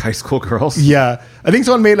 They're like high school girls. Yeah, I think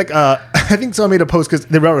someone made like someone made a post because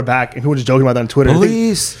they brought it back, and people were just joking about that on Twitter.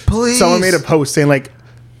 Police. Someone made a post saying like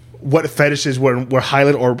what fetishes were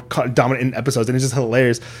highlighted or dominant in episodes, and it's just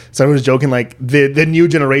hilarious. Someone was joking like the new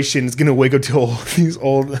generation is gonna wake up to all these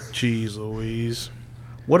old. Jeez Louise.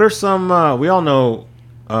 What are some? We all know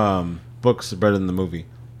books are better than the movie,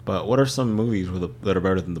 but what are some movies that are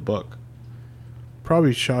better than the book?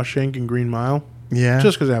 Probably Shawshank and Green Mile. Yeah,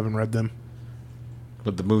 just because I haven't read them.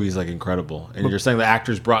 But the movie's like incredible, and you're saying the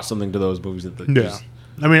actors brought something to those movies. I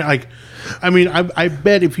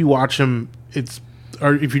bet if you watch them,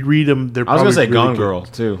 or if you read them, they're. I was gonna say really Gone good. Girl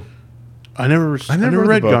too. I never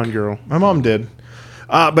read Gone Girl. My mom did.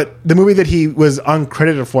 But the movie that he was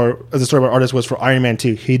uncredited for as a storyboard artist was for Iron Man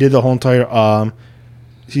 2. He did the whole entire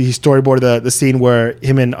he storyboarded the scene where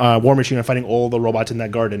him and War Machine are fighting all the robots in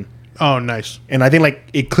that garden. Oh, nice. And I think like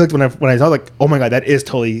it clicked when I saw like, oh my god, that is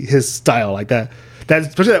totally his style, like that. That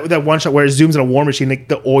especially that one shot where it zooms in a War Machine, like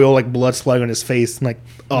the oil, like blood splatting on his face, and like,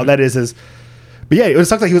 oh, that is his. But yeah, it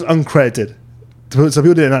sucks like he was uncredited, so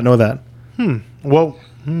people did not know that. Well,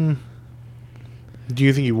 do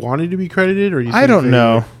you think he wanted to be credited, or I don't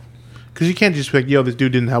know? Because you can't just be like, yo, this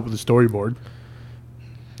dude didn't help with the storyboard.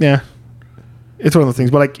 Yeah, it's one of those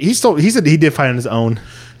things. But like he said he did fight on his own.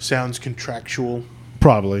 Sounds contractual.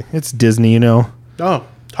 Probably it's Disney, you know. Oh,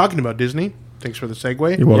 talking about Disney. Thanks for the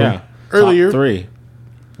segue. You're welcome. Yeah. Earlier, Top 3.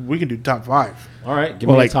 We can do top 5. All right, give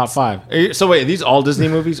me like, a top 5. So wait, are these all Disney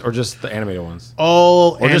movies or just the animated ones?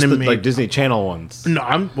 All Or just the anime. like Disney Channel ones?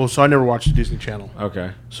 No, so I never watched the Disney Channel,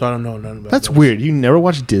 Okay. so I don't know none about. That's those. weird. You never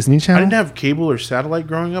watched Disney I Channel? didn't have cable or satellite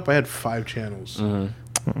growing up. I had 5 channels.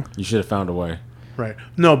 You should have found a way. Right.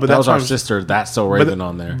 No, but That that's was why our I'm, sister. That's So Raven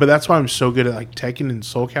on there. But that's why I'm so good at like Tekken and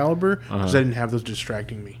Soul Calibur because I didn't have those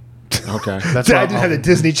distracting me. Okay. That's I why didn't have the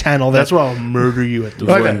Disney Channel. That's why I'll murder you at those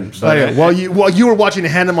Okay. times. Okay. While you were watching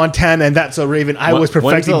Hannah Montana and That's So Raven, I was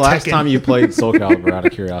perfecting When's the last Tekken. time you played Soul Calibur? Out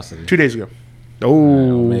of curiosity. 2 days ago.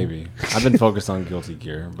 Oh, Maybe. I've been focused on Guilty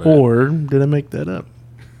Gear, but Or did I make that up?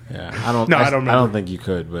 yeah, I don't. No, I don't I remember. don't think you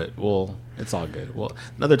could, but it's all good. Well,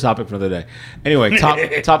 another topic for another day. Anyway,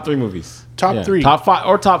 top 3 movies. Top 3. top 5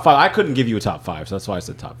 or top 5. I couldn't give you a top 5, so that's why I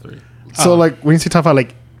said top 3. so like when you say top 5,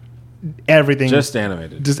 like everything, Just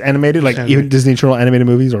animated. just animated, like animated. even Disney Channel animated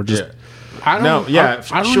movies, or just Yeah. I don't, No, yeah,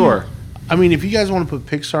 I don't sure. know. I mean, if you guys want to put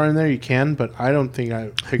Pixar in there, you can, but I don't think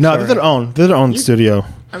Pixar. no, they're their own. They're their own studio.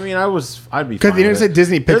 I mean, I'd be 'Cause fine you didn't with say it.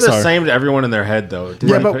 Disney, They're the Pixar. same to everyone in their head, though. Yeah,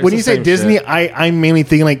 Disney, but it's when the you say same Disney, shit. I'm mainly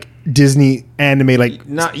thinking like Disney anime. Like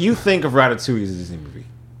Not you think of Ratatouille as a Disney movie.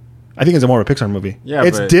 I think it's more of a Pixar movie. Yeah,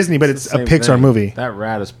 it's Disney, but it's the a same Pixar thing. movie. That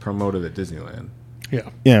rat is promoted at Disneyland. Yeah,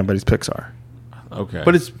 Yeah, but it's Pixar. Okay,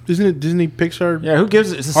 but isn't it Disney Pixar? yeah, who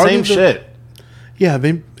gives it? It's the Are same they the- shit. Yeah,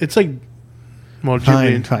 it's like well,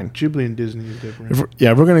 Fine. Ghibli and Disney is different. If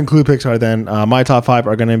we're going to include Pixar, then my top 5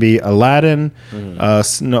 are going to be Aladdin, not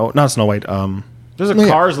Snow White. There's a yeah.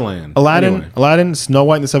 Cars Land. Aladdin, Anyway. Aladdin, Snow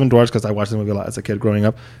White and the Seven Dwarfs, because I watched the movie a lot as a kid growing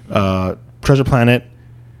up. Treasure Planet,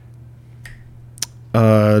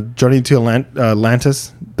 Journey to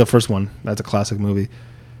Atlantis, the first one. That's a classic movie.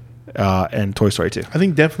 And Toy Story 2. I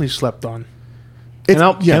think definitely slept on. Can't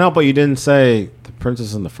help, but you didn't say The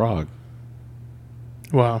Princess and the Frog.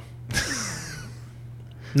 Wow.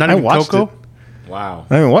 Not I even watched Coco. Wow.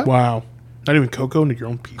 I mean, what? Wow. Not even Coco into your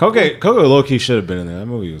own people. Coco low-key should have been in there. That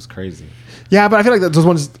movie was crazy. Yeah, but I feel like those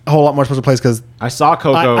ones a whole lot more special place because I saw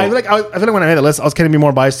Coco. I feel like when I made the list, I was kind of be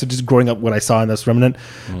more biased to just growing up what I saw in this remnant.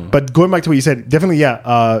 But going back to what you said, definitely,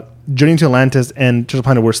 yeah, Journey to Atlantis and Treasure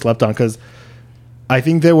Planet were slept on because I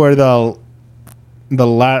think they were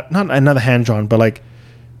not another hand drawn, but like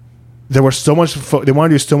there was so much. They want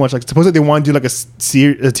to do so much. Like supposedly they want to do like a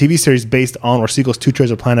TV series based on or sequels to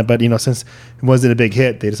Treasure Planet, but since it wasn't a big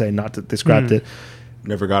hit, they decided not to. They scrapped it.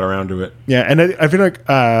 Never got around to it. Yeah, and I feel like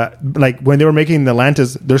when they were making the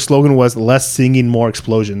Atlantis, their slogan was "less singing, more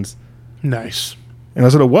explosions," Nice. and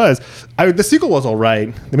that's what it was. The sequel was all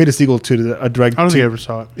right. They made a sequel to a direct. I don't think I ever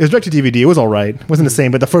saw it. It was direct to DVD. It was all right. It wasn't the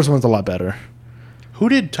same, but the first one was a lot better. Who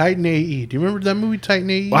did Titan AE? Do you remember that movie, Titan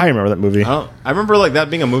AE? I remember that movie. I remember like that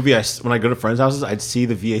being a movie. When I go to friends' houses, I'd see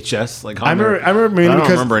the VHS. Like I remember mainly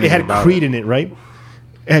because it had Creed in it, right?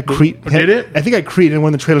 It had Creed. Did it? I think I had Creed in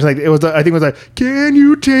one of the trailers. Like it was. I think it was like, "Can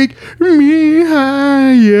you take me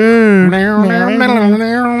higher?"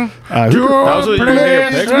 That was what you gave me a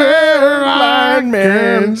pick.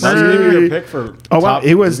 That was gonna be a pick for top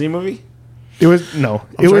it was Disney movie. It was no.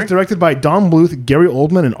 It sorry? was directed by Don Bluth, Gary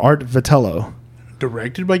Oldman, and Art Vitello.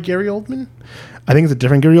 Directed by Gary Oldman? I think it's a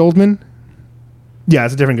different Gary Oldman. Yeah,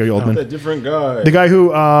 it's a different Gary Oldman. A different guy. The guy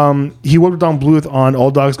who he worked with Don Bluth on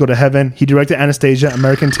All Dogs Go to Heaven. He directed Anastasia,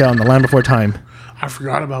 American Tail, and The Land Before Time. I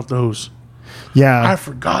forgot about those. Yeah, I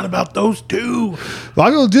forgot about those too. a lot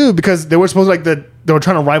of people do because they were supposed to they were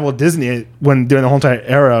trying to rival Disney during the whole entire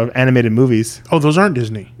era of animated movies. Oh, those aren't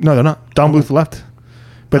Disney. No, they're not. Don Bluth left,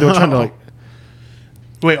 but they were trying to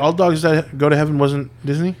Wait, All Dogs That Go to Heaven wasn't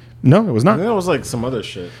Disney? No, it was I not. think that was like some other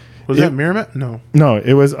shit. Was that Miramax? No. No,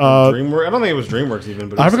 it was. DreamWorks. I don't think it was DreamWorks even.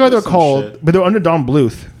 But I forgot what they were some called, shit. but they were under Don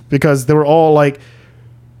Bluth because they were all like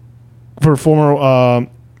for former.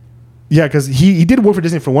 Yeah, because he did work for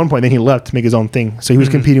Disney for one point, then he left to make his own thing. So he was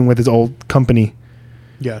competing with his old company.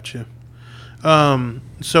 Gotcha.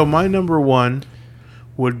 So my number 1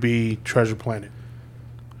 would be Treasure Planet.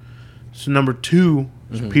 So number 2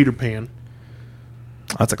 is Peter Pan.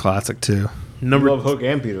 That's a classic too. I love Hook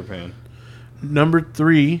and Peter Pan. Number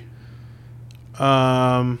 3,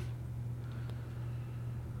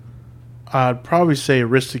 I'd probably say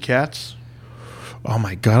Aristocats. Oh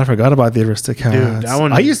my god, I forgot about the Aristocats. Dude, that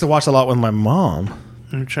one- I used to watch a lot with my mom.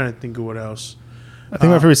 I'm trying to think of what else. I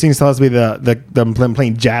think my favorite scene still has to be the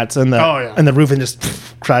playing jets and the and the roof and just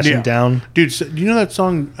crashing down. Dude, so, do you know that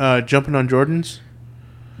song "Jumping on Jordans"?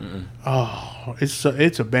 Oh, it's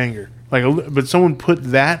a banger. But someone put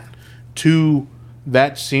that to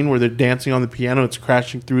that scene where they're dancing on the piano. It's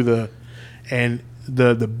crashing through and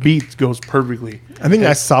the beat goes perfectly. I think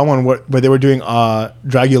I saw one where they were doing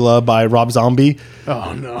Dragula by Rob Zombie.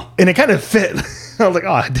 Oh no! And it kind of fit. I was like,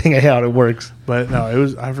 oh dang, I hate how it works. But no, it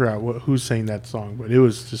was, I forgot who sang that song, but it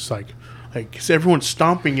was just like cause everyone's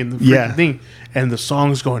stomping in the freaking thing, and the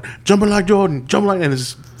song's going jumping like Jordan, jumping like, and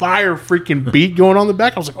this fire freaking beat going on the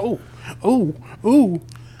back. I was like, oh.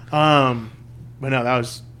 But no, that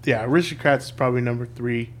was Aristocrats is probably number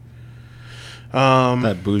 3.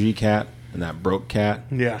 That bougie cat and that broke cat.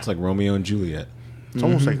 Yeah, it's like Romeo and Juliet. It's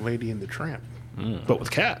almost like Lady and the Tramp. But with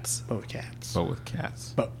cats. But with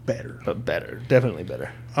cats. But better. Definitely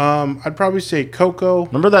better. I'd probably say Coco.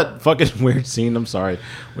 Remember that fucking weird scene, I'm sorry,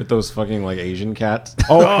 with those fucking like Asian cats?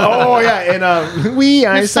 Oh yeah, and we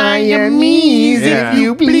are Siamese, if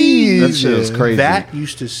you please. That shit was crazy. That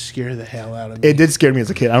used to scare the hell out of me. It did scare me as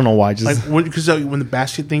a kid. I don't know why. Just because when the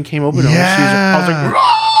basket thing came open, I was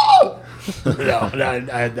like, no,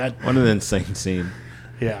 that what an insane scene.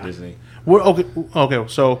 Yeah. Disney. Okay,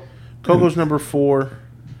 so Coco's number 4.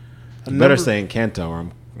 You better say Encanto or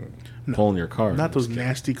I'm pulling your car. Not those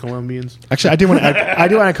nasty Colombians. Actually, I do want to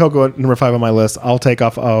add Coco at number 5 on my list. I'll take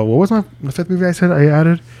off. What was the 5th movie I said I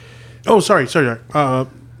added? Oh, sorry. Sorry, go ahead.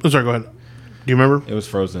 Do you remember? It was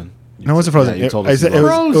Frozen. No, it wasn't Frozen. Yeah, you told us I said you it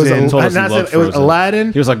loved was Frozen. it was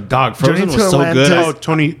Aladdin. He was like, dog, Frozen Journey was to so good.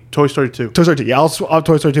 Atlantis. Toy Story 2. Toy Story 2. Yeah, I'll swap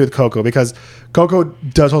Toy Story 2 with Coco because Coco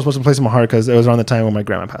does hold a place in my heart because it was around the time when my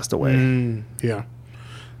grandma passed away.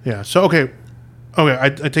 Yeah. So okay, I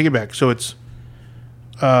take it back. So it's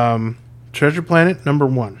Treasure Planet number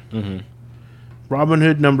 1, Robin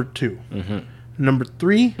Hood number 2, number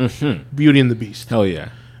 3, Beauty and the Beast. Hell yeah.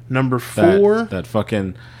 Number 4, that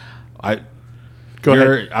fucking Go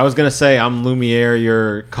ahead. I was gonna say I'm Lumiere,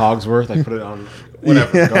 you're Cogsworth. I put it on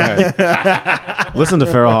whatever. Go ahead. Listen to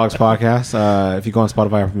Feral Hogs podcast. If you go on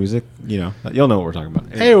Spotify or Apple Music, you'll know what we're talking about.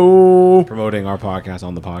 Hey-o. Promoting our podcast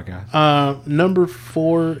on the podcast. Number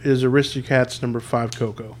 4 is Aristocats. Number 5,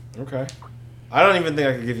 Coco. Okay. I don't even think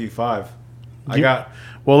I could give you 5.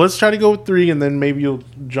 Well, let's try to go with 3, and then maybe you'll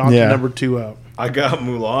jump to number 2 out. I got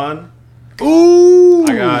Mulan. Ooh.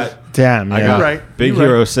 I got right. Big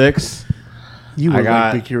Hero 6. You were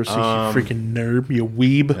like Big Hero 6, you freaking nerd, you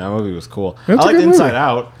weeb. That movie was cool. That's I liked good Inside movie.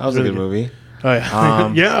 Out. That was a good movie. Oh,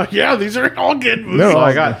 yeah. yeah, these are all good movies. No,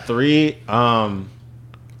 I got 3. I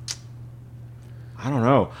don't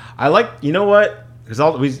know. I like, you know what?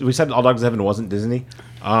 Because we said All Dogs Heaven wasn't Disney.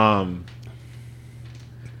 Fox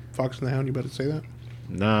and the Hound, you better say that?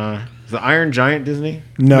 Nah. Is the Iron Giant Disney?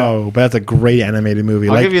 No, but that's a great animated movie.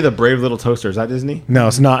 I'll give you the Brave Little Toaster. Is that Disney? No,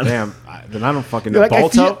 it's not. Damn. Then I don't fucking know. Like,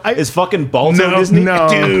 Balto? Is fucking Balto Disney? No.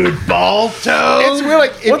 Dude, Balto. It's weird.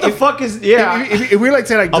 Like, What the fuck is... Yeah. If we're like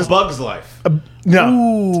saying like A Bug's Life. no,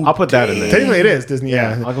 Ooh, I'll put that in there. technically it is Disney.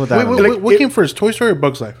 Yeah, I'll go with that. What came first, Toy Story or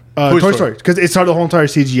Bug's Life? Toy Story because it started the whole entire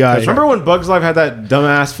CGI. Remember when Bug's Life had that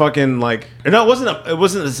dumbass fucking like? No, it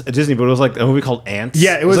wasn't a Disney, but it was like a movie called Ants.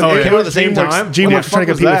 Yeah, it was. It came out at the same time. DreamWorks What the trying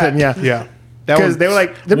to fuck compete was with it. that? Yeah, Yeah. because they were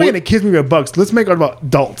like they're making a kids movie about bugs. Let's make it about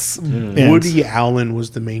adults. And Woody Allen was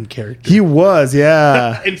the main character. he was,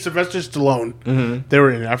 yeah. And Sylvester Stallone. They were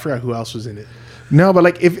in it. I forgot who else was in it. No, but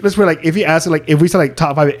like if you ask like if we said like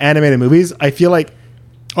top 5 animated movies, I feel like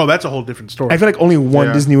that's a whole different story. only one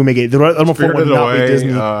Yeah. Disney would make it. The other four Spirited would not be Away, Disney.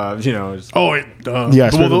 Yeah,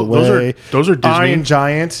 Spirited Away. those are Disney. Iron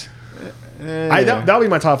Giant. That'll be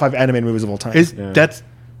my top 5 animated movies of all time. That's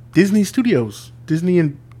Disney Studios, Disney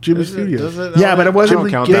and Ghibli Studios. Yeah, but it wasn't.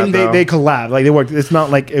 Count They that, they collab. Like they worked. It's not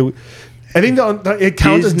like it. I think it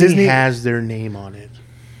counts as Disney has their name on it.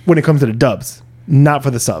 when it comes to the dubs, not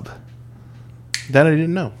for the sub. That I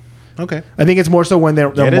didn't know. Okay. I think it's more so when they're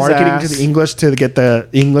Get his marketing ass. to the English to get the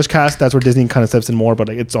English cast. That's where Disney kind of steps in more. But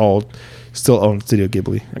like, it's all still owned Studio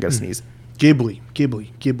Ghibli. I gotta sneeze. Ghibli.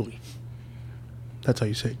 That's how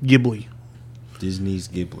you say it. Ghibli. Disney's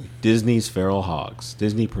Ghibli. Disney's Feral Hogs.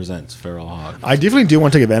 Disney presents Feral Hogs. I definitely do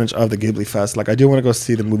want to take advantage of the Ghibli Fest. Like, I do want to go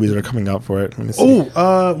see the movies that are coming out for it. Let me see.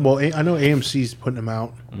 Well, I know AMC's putting them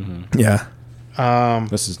out. Yeah.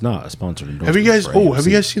 This is not a sponsored endorsement. Have you guys? for AMC. Have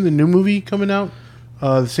you guys seen the new movie coming out?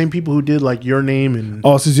 The same people who did like Your Name and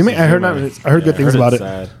Suzume. I heard good things about it.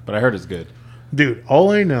 Sad, but I heard it's good. dude. All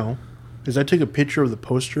I know is I took a picture of the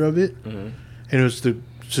poster of it, and it was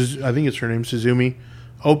I think it's her name, Suzumi,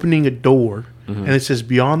 opening a door, and it says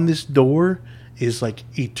beyond this door is like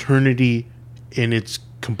eternity in its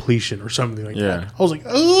completion or something like that. I was like,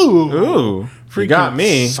 ooh, you got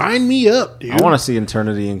me. Sign me up, dude. I want to see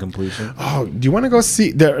eternity in completion. Oh, do you want to go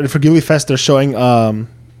see for Ghibli Fest? They're showing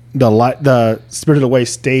the Spirited Away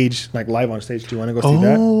stage, like live on stage. Do you want to go see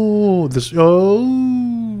that?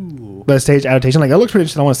 The stage adaptation, like that looks pretty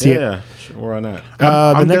interesting. I want to see it. Yeah, sure, we're on that.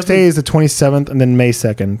 The next day is the 27th, and then May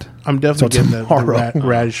 2nd. I'm definitely getting the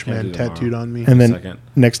Radish Can't Man do tomorrow. tattooed on me. And then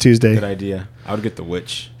next Tuesday. Good idea. I would get the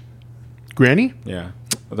witch. Granny? Yeah,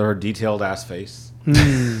 with her detailed ass face.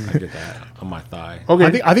 I get that on my thigh.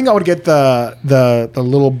 Okay, I think I would get the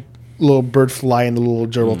little bird fly and the little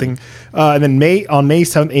gerbil thing. And then on May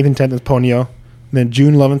 7th, 8th, and 10th is Ponyo. And then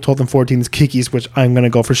June 11th, 12th, and 14th is Kiki's, which I'm going to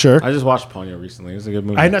go for sure. I just watched Ponyo recently. It was a good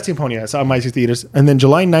movie. I have not seen Ponyo. I saw it in my theaters. And then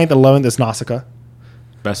July 9th, 11th is Nausicaa.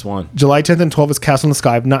 Best one. July 10th and 12th is Castle in the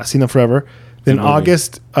Sky. I've not seen them forever. Then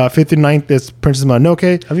August 5th and 9th is Princess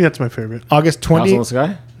Mononoke. I think that's my favorite. August 20th. Castle in the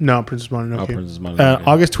Sky? No, Princess Mononoke. Oh, Princess Mononoke.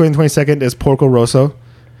 August 20th and 22nd is Porco Rosso.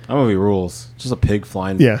 That movie rules. Just a pig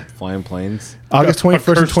flying planes. August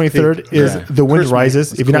 21st and 23rd is The Wind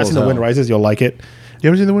Rises. If you've not seen The Wind Rises, you'll like it. You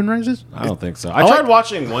ever seen The Wind Rises? I don't think so. I tried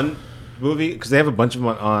watching one movie because they have a bunch of them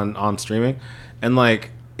on streaming, and like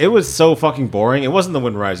it was so fucking boring. It wasn't The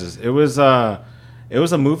Wind Rises. It was a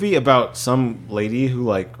movie about some lady who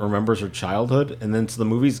like remembers her childhood, and then so the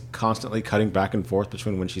movie's constantly cutting back and forth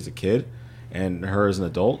between when she's a kid and her as an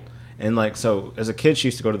adult. And like so, as a kid, she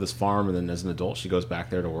used to go to this farm, and then as an adult, she goes back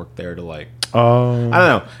there to work there to like. I don't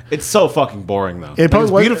know. It's so fucking boring though. It's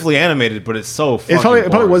beautifully animated, but it's so. Fucking it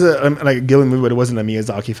probably was like a Ghibli movie, but it wasn't a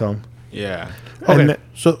Miyazaki film. Yeah. Okay.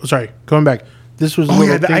 So sorry, going back. This was a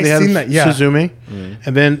little thing they had Suzumi,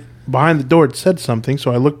 and then behind the door it said something.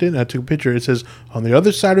 So I looked in, I took a picture. It says on the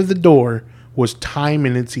other side of the door was time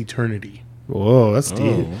in its eternity. Whoa, that's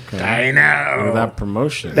deep. Okay. I know. Look at that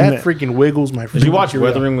promotion. That freaking wiggles my. Did you watch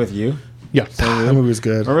Weathering with You? Yeah, that movie was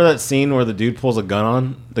good. Remember that scene where the dude pulls a gun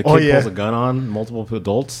on the kid pulls a gun on multiple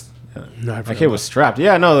adults? Yeah. No, that kid was strapped.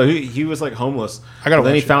 Yeah, no, he was like homeless.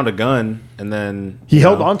 Then he found a gun, and then he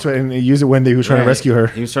held onto it and he used it when he was trying to rescue her.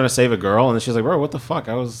 He was trying to save a girl, and then she was like, "Bro, what the fuck?"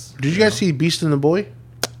 Did you guys see Beast and the Boy?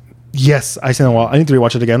 Yes, I seen it in a while. I need to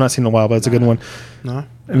rewatch it again. I've not seen it in a while, but it's a good one. No.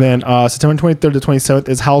 And then September 23rd to 27th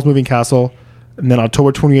is Howl's Moving Castle. And then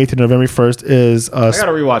October 28th to November 1st is... I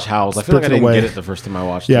gotta rewatch Howl's. I feel like I didn't get it the first time I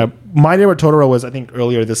watched it. Yeah, My Neighbor Totoro was, I think,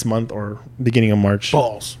 earlier this month or beginning of March.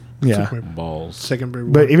 Balls. Yeah. Balls. Second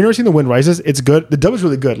favorite. But if you've never seen The Wind Rises, it's good. The dub is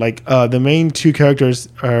really good. Like, the main two characters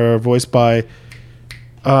are voiced by...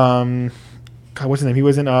 God, what's his name? He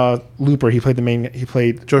was in Looper. He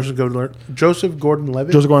played Joseph Gordon-Levitt. Joseph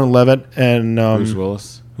Gordon-Levitt and... Bruce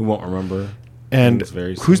Willis, who won't remember. And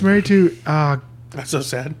who's married to... That's so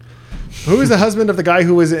sad. Who is the husband of the guy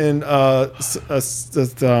who was in husband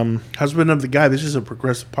of the guy? This is a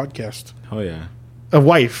progressive podcast. Oh yeah. A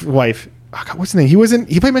wife. Oh, God, what's his name?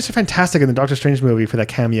 He played Mr. Fantastic in the Doctor Strange movie for that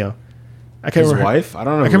cameo. I can't remember. Wife? I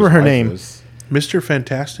don't know. I can't remember her name. Mr.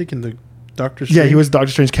 Fantastic in the Doctor Strange. Yeah, he was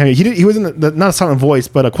Doctor Strange cameo. He was in the not a Silent Voice,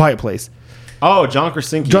 but A Quiet Place. Oh, John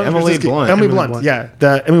Krasinski. Emily Blunt. Emily Blunt. Yeah,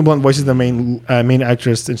 Emily Blunt voices the main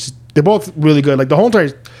actress, and they're both really good. Like the whole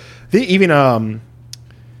entire. They even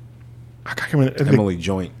I can't remember. Emily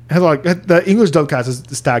Joint. Like the English dub cast is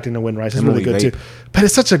stacked in The Wind Rises. It's really good too. But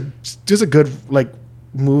it's just a good like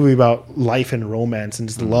movie about life and romance and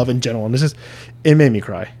just love in general. And it made me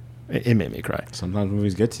cry. It made me cry. Sometimes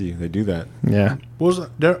movies get to you. They do that. Yeah. When was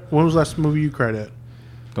the last movie you cried at?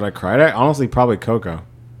 That I cried at? Honestly, probably Coco.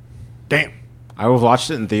 Damn. I watched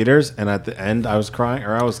it in theaters, and at the end, I was crying,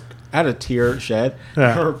 or I had a tear shed. Yeah.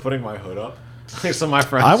 I remember putting my hood up. So my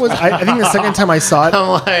friends. I think the second time I saw it, I'm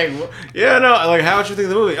like, yeah, no, like, how did you think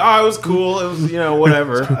of the movie? Oh, it was cool. It was,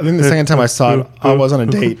 whatever. I think the second time I saw it, I was on a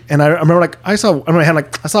date, and I remember I saw it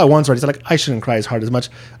once already. So like, I shouldn't cry as hard as much.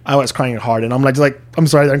 I was crying hard, and I'm like, I'm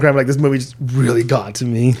sorry, I'm crying. Like, this movie just really got to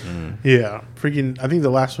me. Yeah, freaking. I think the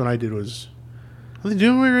last one I did was.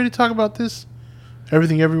 Didn't we already talk about this?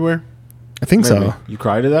 Everything Everywhere. I think so. You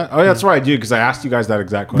cried at that? Oh, yeah, that's right, dude. Because I asked you guys that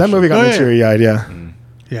exact question. That movie got me teary-eyed. Yeah.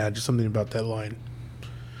 Yeah, just something about that line.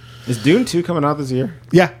 Is Dune 2 coming out this year?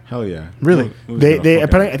 Yeah. Hell yeah. Really? They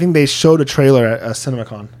apparently, I think they showed a trailer at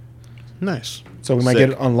CinemaCon. Nice. So we might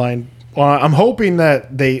get it online. Well, I'm hoping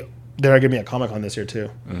that they're going to be at Comic-Con this year too.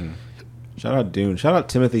 Shout out Dune. Shout out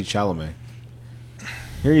Timothy Chalamet.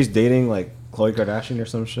 Here he's dating like Khloe Kardashian or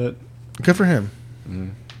some shit. Good for him.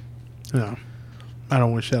 No. I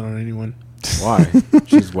don't wish that on anyone. Why?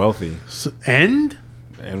 She's wealthy. And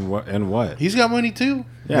what? He's got money too.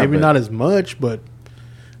 Yeah, maybe not as much, but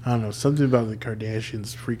I don't know. Something about the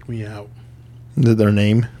Kardashians freaked me out. Their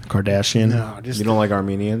name, Kardashian. No, just You don't like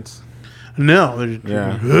Armenians? no. They're,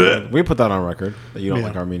 Yeah. We put that on record that you don't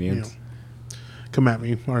like Armenians. Yeah. Come at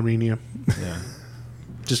me, Armenia. Yeah.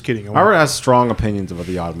 Just kidding. Robert has strong opinions about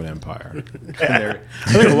the Ottoman Empire. I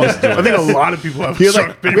think a lot of people have. This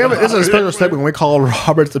is a special segment when we call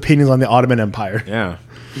Robert's opinions on the Ottoman Empire. Yeah.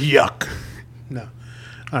 Yuck. No,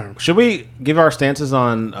 I don't know. Should we give our stances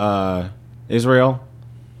on Israel?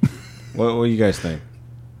 What do you guys think?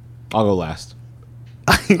 I'll go last.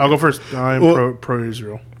 I'll go first. I'm pro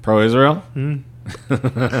Israel. Pro-Israel?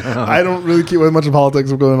 I don't really keep with much of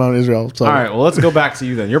politics going on in Israel. So. All right, well, let's go back to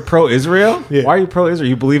you then. You're pro-Israel? Yeah. Why are you pro-Israel?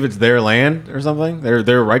 You believe it's their land or something?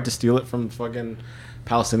 Their right to steal it from fucking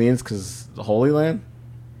Palestinians because the Holy Land?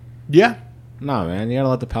 Yeah. No, man. You got to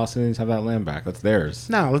let the Palestinians have that land back. That's theirs.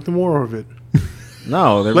 No, let them war of it.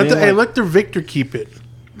 No. Let their victor keep it.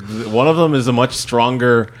 One of them is a much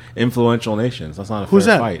stronger, influential nation. So that's not a Who's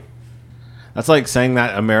fair that? fight. That's like saying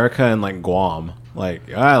that America and like Guam, like,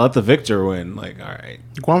 let the victor win. Like, all right.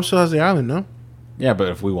 Guam still has the island, no? Yeah, but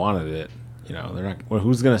if we wanted it, they're not. Well,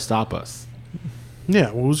 who's going to stop us?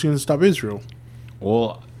 Yeah, well, who's going to stop Israel?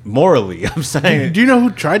 Well, morally, I'm saying. Do you know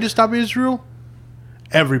who tried to stop Israel?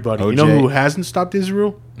 Everybody. OJ. You know who hasn't stopped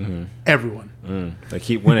Israel? Mm-hmm. Everyone. They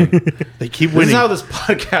keep winning. They keep This winning. is how this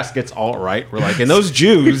podcast gets alt-right. We're like, and those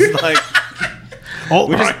Jews, like,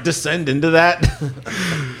 we just descend into that.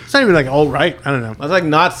 It's not even like all right. I don't know. That's like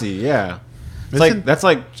Nazi, yeah. That's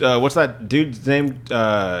like what's that dude's name?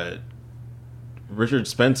 Richard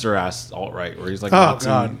Spencer asked alt-right, where he's like Nazi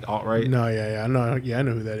alt-right. No, yeah, I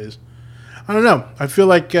know who that is. I don't know. I feel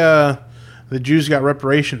like the Jews got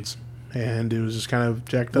reparations, and it was just kind of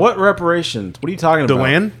jacked up. What reparations? What are you talking The about?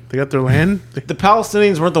 land? They got their land. The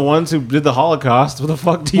Palestinians weren't the ones who did the Holocaust. What the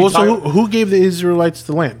fuck do you? Well, so who gave the Israelites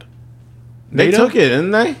the land? They NATO? took it,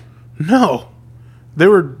 didn't they? No, they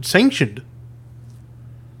were sanctioned.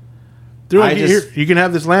 They're like, here, you can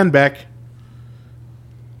have this land back.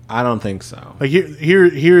 I don't think so. Like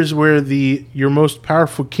here's where your most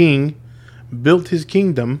powerful king built his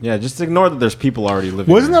kingdom. Yeah, just ignore that there's people already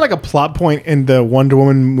living Wasn't there. that like a plot point in the Wonder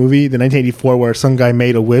Woman movie, the 1984, where some guy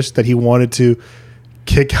made a wish that he wanted to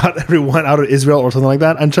kick out everyone out of Israel or something like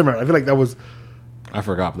that? I'm trying to remember. I feel like that was I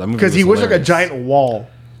forgot. That movie because he wished like a hilarious. giant wall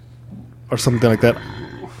or something like that.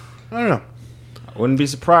 I don't know. I wouldn't be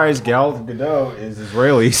surprised. Gal Gadot is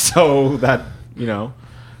Israeli, so that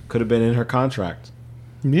could have been in her contract.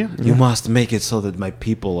 Yeah. You must make it so that my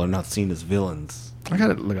people are not seen as villains. I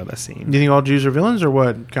gotta look at that scene. Do you think all Jews are villains or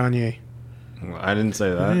what, Kanye? I didn't say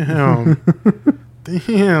that.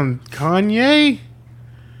 Damn, Kanye.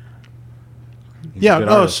 He's a good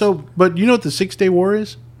artist. But you know what the 6-Day War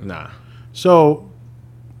is? Nah. So,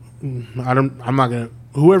 I'm not gonna.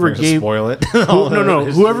 Whoever You're gonna gave spoil it.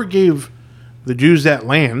 Whoever gave the Jews that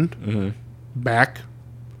land back,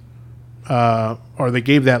 or they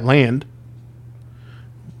gave that land.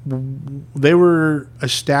 They were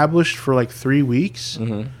established for like 3 weeks,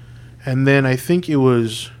 and then I think it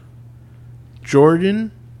was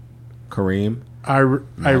Jordan, Kareem,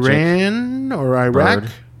 Iran or Iraq,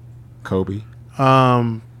 Bird, Kobe,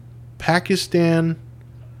 Pakistan,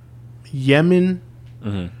 Yemen,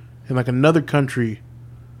 and like another country.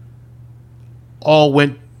 All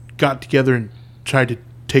got together and tried to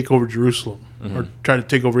take over Jerusalem or tried to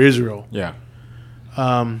take over Israel. Yeah.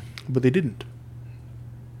 But they didn't.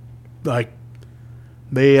 Like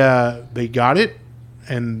they got it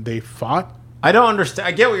and they fought. I don't understand.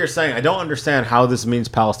 I get what you're saying. I don't understand how this means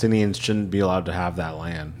Palestinians shouldn't be allowed to have that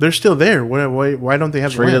land. They're still there. Why don't they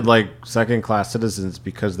have Treated the land? like second-class citizens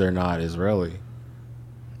because they're not Israeli.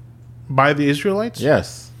 By the Israelites?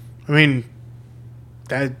 Yes. I mean,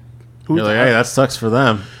 that. You're like, hey, that sucks for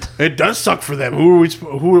them. It does suck for them.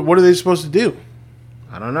 What are they supposed to do?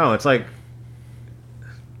 I don't know. It's like,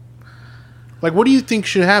 what do you think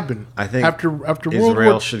should happen? I think after World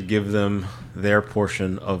Israel War. should give them their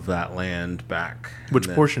portion of that land back. Which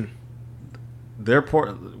portion?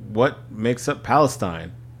 What makes up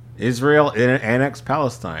Palestine? Israel annexed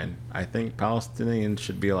Palestine. I think Palestinians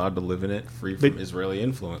should be allowed to live in it free from Israeli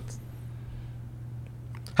influence.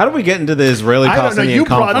 How did we get into the Israeli-Palestinian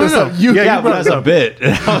conflict? This up. But as a bit.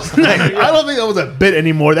 I was like, I don't think that was a bit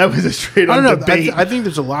anymore. That was a straight I on don't know. debate. I think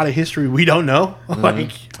there's a lot of history we don't know. I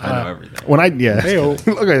know everything.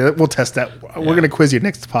 Okay, we'll test that. We're gonna quiz you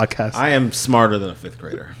next podcast. I am smarter than a 5th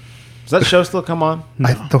grader. Does that show still come on?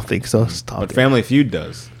 I don't think so. Stop But it. Family Feud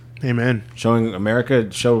does. Amen. Showing America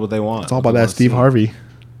showed what they want. It's all about that Steve Harvey.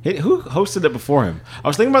 Who hosted it before him? I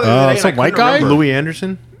was thinking about the other day. Some and I white couldn't guy? remember. Louis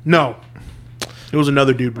Anderson? No. It was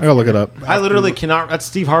another dude. I gotta look it up. I literally cannot. That's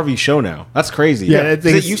Steve Harvey's show now. That's crazy. Yeah,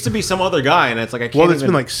 it used to be some other guy, and it's like I can't. Well, it's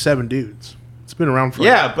been like 7 dudes. It's been around for.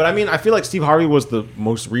 Yeah, but I mean, I feel like Steve Harvey was the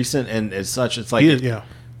most recent, and as such, it's like yeah.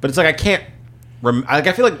 But it's like I can't. Like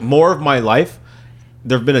I feel like more of my life,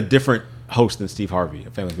 there have been a different host than Steve Harvey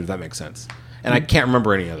of Family Feud. If that makes sense, and I can't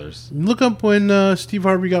remember any others. Look up when Steve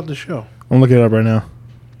Harvey got the show. I'm looking it up right now.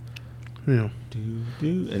 Yeah.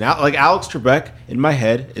 And like Alex Trebek in my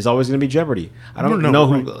head is always going to be Jeopardy. I don't know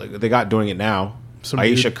who they got doing it now. Some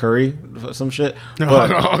Aisha dude. Curry, some shit.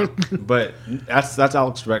 No. But that's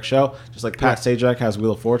Alex Trebek's show. Just like Pat Sajak has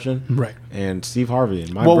Wheel of Fortune, Right. And Steve Harvey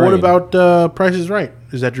in my Well, brain. what about Price is Right?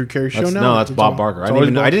 Is that Drew Carey's show now? No, that's Bob Barker. I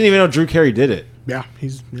didn't even know Drew Carey did it. Yeah,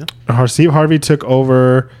 yeah. Steve Harvey took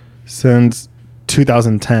over since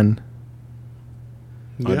 2010.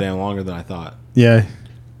 Oh, damn, longer than I thought. Yeah.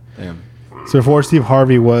 Damn. So before Steve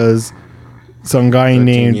Harvey was some guy 13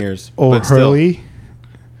 named years, but still. O'Hurley.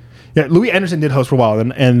 Yeah, Louis Anderson did host for a while,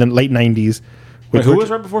 and then late 90s. Wait, who was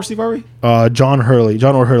right before Steve Harvey? John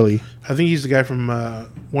O'Hurley. I think he's the guy from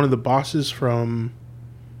one of the bosses from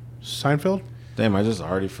Seinfeld. Damn, I just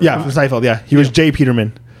already forgot. Yeah, from Seinfeld, yeah. He was Jay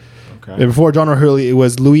Peterman. Okay. And before John O'Hurley, it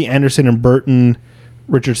was Louis Anderson and Burton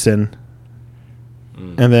Richardson.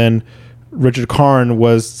 And then Richard Karn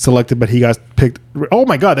was selected, but he got picked. Oh,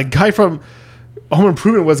 my God. The guy from Home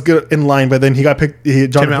Improvement was good in line, but then he got picked.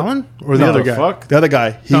 Tim Allen? Or the other guy? Fuck? The other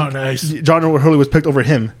guy. Nice. John O'Hurley was picked over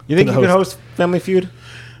him. You think you could host Family Feud?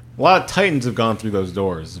 A lot of Titans have gone through those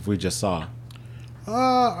doors, if we just saw.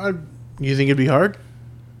 You think it'd be hard?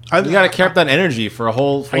 You got to keep that energy for a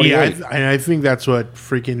whole 48. Yeah, I think that's what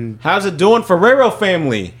freaking... How's it doing for Ferrero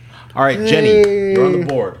family? All right, Jenny, you're on the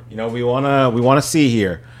board. You know, we wanna see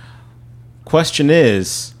here. Question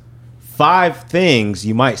is, 5 things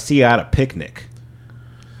you might see at a picnic.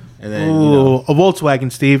 And then, a Volkswagen,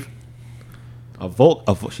 Steve.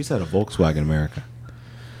 She said a Volkswagen America.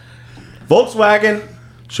 Volkswagen.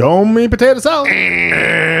 Show me potato salad.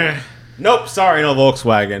 Nope, sorry, no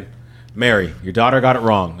Volkswagen. Mary, your daughter got it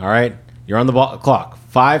wrong, all right? You're on the clock.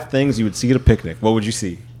 5 things you would see at a picnic. What would you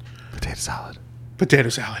see? Potato salad. Potato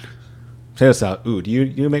salad. Potato salad. Ooh, do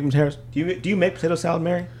you make potatoes? Do you make potato salad,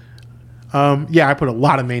 Mary? Yeah, I put a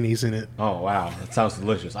lot of mayonnaise in it. Oh, wow. That sounds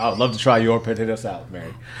delicious. I would love to try your potato salad,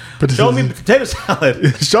 Mary. Show me potato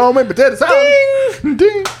salad. Show me potato salad. Ding.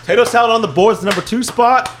 Ding. Potato salad on the board is the number 2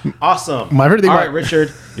 spot. Awesome. All right,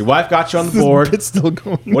 Richard. Your wife got you on the board. It's still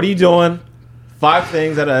going. What are you doing? 5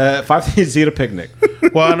 things you see at a picnic.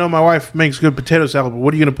 Well, I know my wife makes good potato salad, but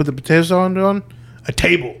what are you going to put the potato salad on? A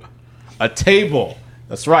table. A table.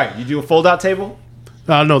 That's right. You do a fold-out table?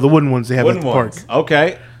 No, the wooden ones they have at the park.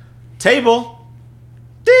 Okay. Table.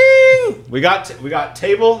 Ding! We got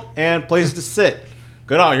table and places to sit.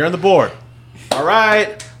 Good on. You're on the board. All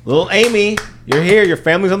right. Little Amy, you're here. Your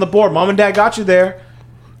family's on the board. Mom and Dad got you there.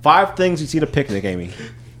 5 things you see at a picnic, Amy.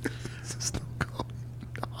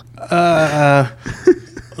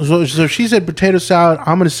 So she said potato salad.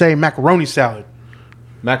 I'm going to say macaroni salad.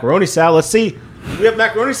 Macaroni salad. Let's see. Do we have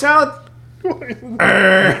macaroni salad? All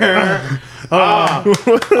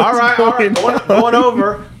right. Going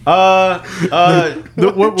over. What's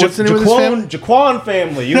the name of this family? Jaquan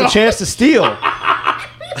family. You have a chance to steal. All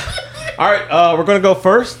right. We're going to go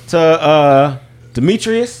first to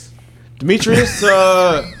Demetrius. Demetrius, you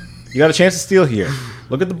got a chance to steal here.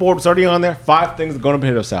 Look at the board. It's already on there. 5 things that go in a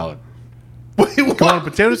potato salad. Wait, go on a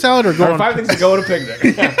potato salad or go on 5 things that go in a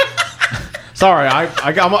picnic. Sorry, I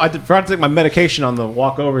forgot to take my medication on the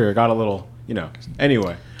walk over here. Got a little,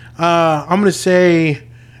 Anyway, I'm gonna say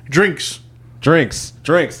drinks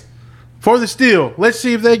for the steal. Let's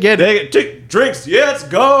see if they get it. Drinks. Yeah, let's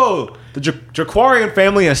go. The Jaquarian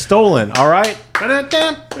family has stolen. All right. There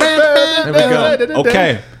we go.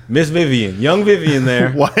 Okay, Miss Vivian, young Vivian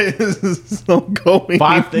there. Why is this so going?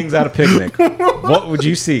 5 things at a picnic. What would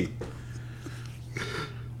you see?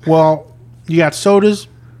 Well, you got sodas.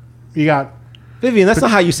 You got Vivian. That's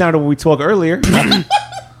not how you sounded when we talked earlier.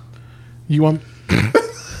 You want?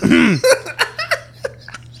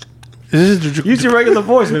 Use your regular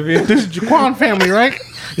voice, Vivian. This is Jaquan family, right?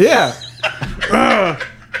 Yeah.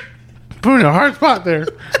 Put in a hard spot there,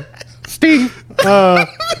 Steve. You got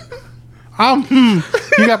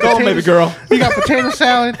potatoes, baby girl. You got potato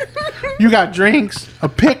salad. You got drinks, a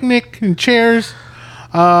picnic, and chairs.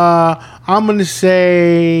 I'm gonna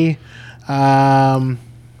say a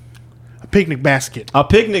picnic basket. A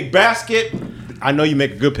picnic basket. I know you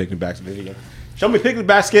make a good picnic basket, Vivian. Show me picnic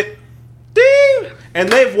basket. Ding! And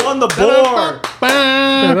they've won the board.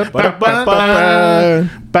 Nah,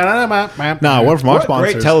 one from our What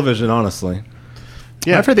sponsors. great television, honestly.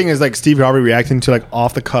 Yeah. My favorite thing is like Steve Harvey reacting to like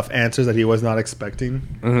off the cuff answers that he was not expecting.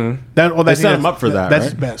 They set him up for that. That's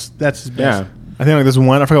right? his best. That's his best. Yeah. I think like this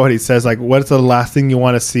one, I forgot what he says. Like, what's the last thing you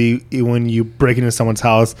want to see when you break into someone's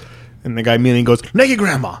house? And the guy immediately goes, "Naked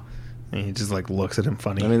grandma," and he just like looks at him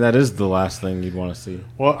funny. I mean, that is the last thing you'd want to see.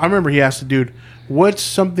 Well, I remember he asked the dude, "What's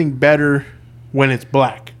something better when it's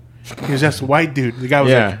black?" He was asked the white dude. The guy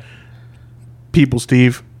was like, "People,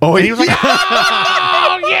 Steve." Oh, And he was like,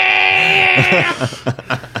 "Oh yeah!"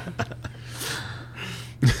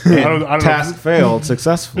 I don't Task failed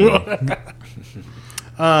successfully.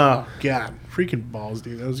 Oh God, freaking balls,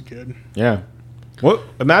 dude. That was good. Yeah. Well,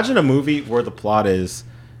 imagine a movie where the plot is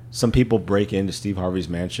some people break into Steve Harvey's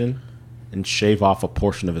mansion and shave off a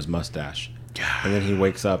portion of his mustache. And then he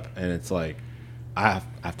wakes up and it's like, I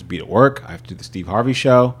have to be at work. I have to do the Steve Harvey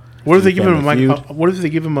show. What if they give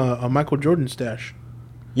him a a Michael Jordan stash?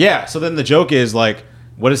 Yeah. So then the joke is like,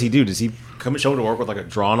 what does he do? Does he come and show to work with like a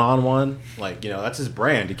drawn-on one? Like, that's his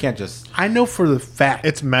brand. He can't just. I know for the fact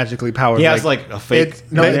It's magically powered. He has like a fake.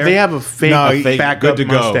 they have a fake, backup good to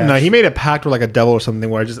go. mustache. No, he made a pact with like a devil or something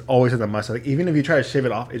where it just always has a mustache. Like, even if you try to shave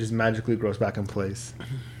it off, it just magically grows back in place.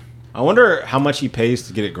 I wonder how much he pays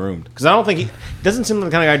to get it groomed. Because I don't think he doesn't seem like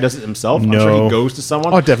the kind of guy who does it himself. No. I'm sure he goes to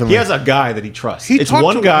someone. Oh, definitely. He has a guy that he trusts. He It's talked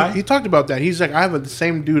one guy. He talked about that. He's like, I have the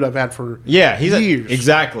same dude I've had for He's years.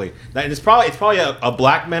 exactly. And it's probably a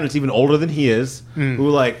black man that's even older than he is, who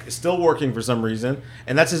like is still working for some reason,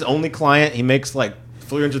 and that's his only client. He makes like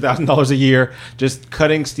 $300,000 a year just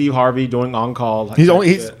cutting Steve Harvey, doing on call. Like,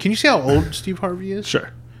 Can you see how old Steve Harvey is?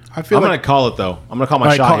 Sure. I feel I'm like. gonna call it though. I'm gonna call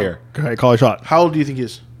my shot here. Go ahead, call a shot. How old do you think he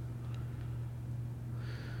is?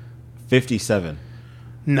 57.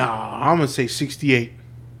 Nah, I'm gonna say 68.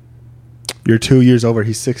 You're 2 years over.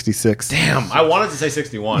 He's 66. Damn, I wanted to say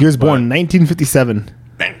 61. He was born 1957.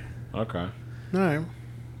 Okay. All right.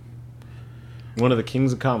 One of the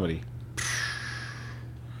kings of comedy.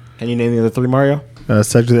 Can you name the other three, Mario?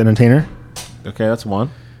 Cedric the Entertainer. Okay, that's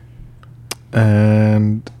one.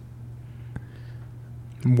 And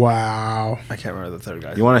Wow. I can't remember the third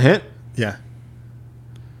guy. You want a hint? Yeah.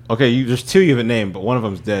 Okay, there's two you haven't named, but one of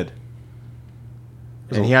them's dead.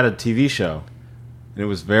 And he had a TV show, and it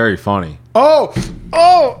was very funny. Oh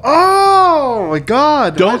my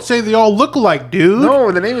God! Don't say they all look alike, dude.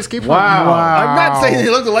 No, the name escapes my Wow. mouth. I'm not saying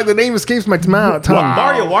they look like the name escapes my mouth. Wow.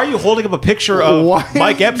 Mario, why are you holding up a picture of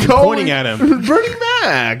Mike Epps pointing at him? Bernie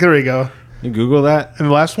Mac. There we go. You Google that? And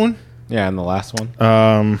the last one? Yeah, and the last one.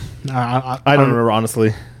 I don't remember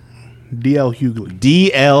honestly. D.L. Hughley.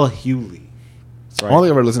 D.L. Hughley. That's I right. don't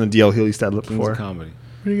think I've ever listened to D.L. Hughley stand up Kings before. of comedy.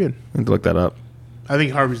 Pretty good. I need to look that up. I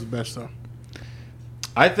think Harvey's the best, though.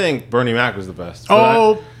 I think Bernie Mac was the best.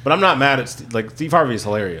 But I'm not mad at Steve Harvey is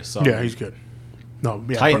hilarious. So. Yeah, he's good. No,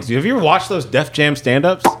 yeah. Titans. Have you ever watched those Def Jam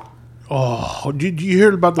stand-ups? Oh, did you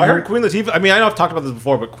hear about the? I heard Queen Latifah. I mean, I know I've talked about this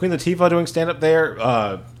before, but Queen Latifah doing stand-up there.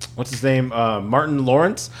 What's his name? Martin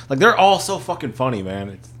Lawrence. Like, they're all so fucking funny,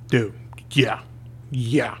 man. Dude, yeah.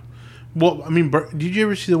 Well, I mean, did you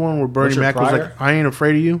ever see the one where Bernie Richard Mac was Pryor? like, "I ain't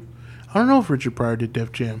afraid of you"? I don't know if Richard Pryor did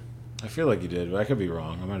Def Jam. I feel like you did, but I could be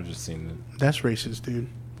wrong. I might have just seen it. That's racist, dude.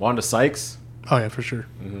 Wanda Sykes. Oh yeah, for sure.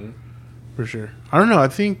 For sure. I don't know. I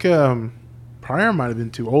think Pryor might have been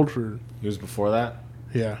too old for. He was before that.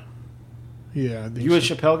 Yeah. I think You a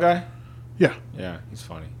so. Chappelle guy? Yeah. Yeah, he's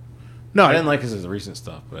funny. No, I didn't like his recent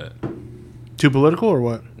stuff, but too political or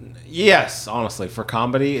what? yes, honestly, for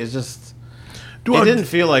comedy, it's just. Do It I- didn't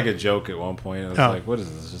feel like a joke at one point. I was Oh. like, "What is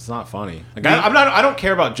this? It's not funny." Like, I don't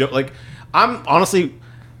care about joke. Like, I'm honestly,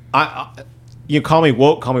 you call me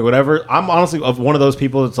woke, call me whatever. I'm honestly of one of those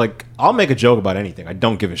people that's like, I'll make a joke about anything. I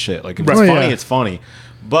don't give a shit. Like, if it's Right. funny, Yeah. it's funny.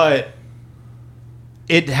 But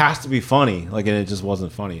it has to be funny. Like, and it just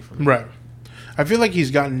wasn't funny for me. Right. I feel like he's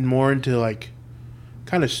gotten more into like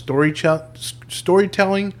kind of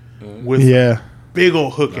storytelling with big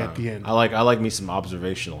old hook at the end. I like me some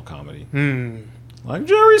observational comedy, like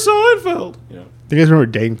Jerry Seinfeld. You know. Do you guys remember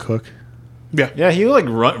Dane Cook? Yeah, he like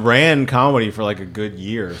ran comedy for like a good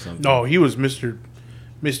year or something. No, he was Mr.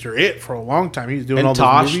 It for a long time. He was doing And all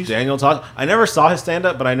Tosh, those movies. Daniel Tosh. I never saw his stand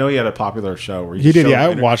up, but I know he had a popular show where He did, showed yeah,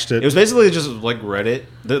 I watched it. It was basically just like Reddit.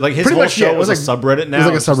 Like his Pretty whole much, yeah, show it was was a like- subreddit now. it was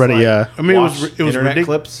like a It's just subreddit, yeah. I mean, watch it was internet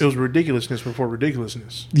clips. It was ridiculousness before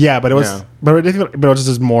ridiculousness. Yeah, but it was, Yeah. but it was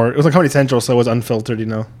just more. It was like Comedy Central, so it was unfiltered, you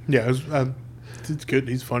know. Yeah, it was, it's good.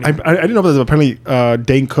 He's funny. I didn't know about this. But apparently,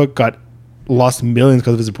 Dane Cook lost millions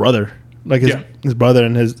because of his brother. Like his brother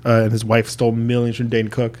and his wife stole millions from Dane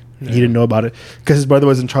Cook. He didn't know about it because his brother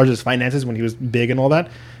was in charge of his finances when he was big and all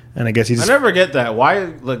that. And I guess he I just never get that.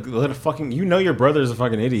 Why like let a fucking your brother's a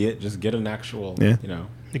fucking idiot. Just get an actual Yeah. you know.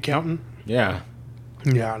 Accountant. Yeah.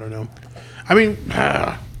 Yeah, I don't know. I mean,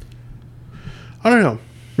 I don't know.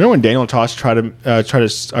 Remember when Daniel Tosh tried a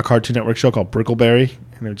Cartoon Network show called Brickleberry,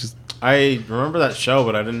 and it was just. I remember that show,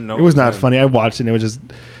 but I didn't know It was not funny. I watched it, and it was just.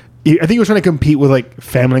 I think he was trying to compete with like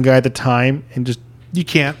Family Guy at the time, and just You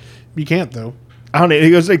can't though. I don't know.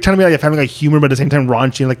 It was like trying to be like a Family Guy humor, but at the same time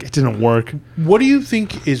raunchy. And, like it didn't work. What do you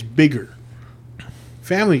think is bigger,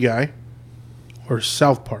 Family Guy or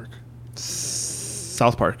South Park?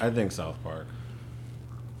 South Park, I think South Park.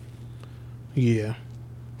 Yeah.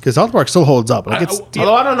 because South Park still holds up. Like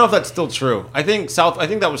Although I don't know if that's still true. I think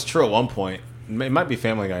that was true at one point. It might be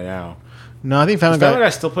Family Guy now. No, I think Family Family Guy.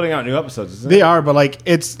 Guy's still putting out new episodes, isn't They it? are, but like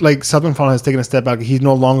it's like Seth MacFarlane has taken a step back. He's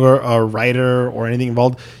no longer a writer or anything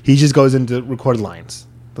involved. He just goes into recorded lines.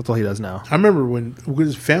 That's all he does now. I remember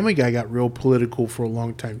because Family Guy got real political for a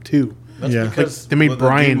long time too. That's Yeah. because They made what the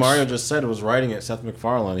dude Brian's- Mario just said was writing it, Seth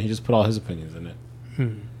MacFarlane. He just put all his opinions in it.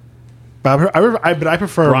 But I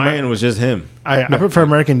prefer Brian was just him. I prefer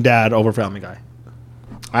American Dad over Family Guy.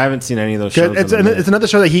 I haven't seen any of those shows. It's another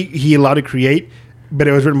show that he allowed to create, but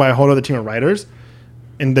it was written by a whole other team of writers,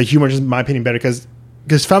 and the humor is, in my opinion, better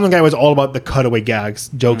because Family Guy was all about the cutaway gags,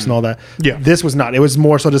 jokes, and all that. Yeah. This was not. It was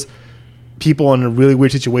more so just people in a really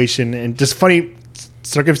weird situation and just funny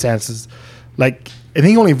circumstances. Like I think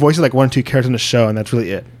he only voices like one or two characters in the show, and that's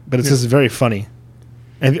really it. But it's just very funny.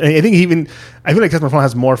 And I think I feel like Seth MacFarlane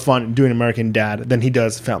has more fun doing American Dad than he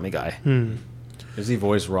does Family Guy. Does he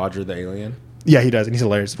voice Roger the Alien? Yeah, he does, and he's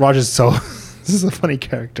hilarious. Roger's so this is a funny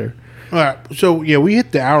character. All right, so yeah, we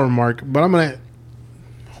hit the hour mark, but I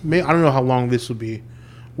don't know how long this will be.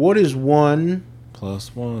 What is one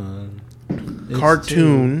 +1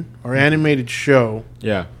 cartoon or animated show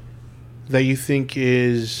Yeah. that you think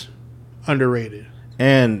is underrated?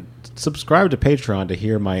 And subscribe to Patreon to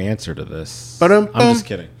hear my answer to this. Ba-dum-bum. I'm just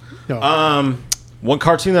kidding. No. One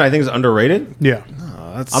cartoon that I think is underrated. Yeah,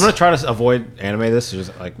 I'm gonna try to avoid anime. This is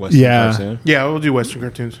just like Western cartoon. yeah, we'll do Western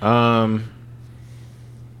cartoons.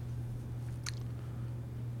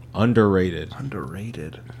 Underrated.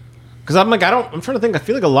 Underrated. Because I'm trying to think. I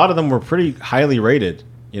feel like a lot of them were pretty highly rated.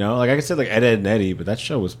 You know, like I could say like Ed, Edd and Eddy, but that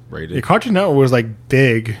show was rated. The Cartoon Network was like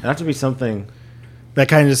big. It'd have to be something That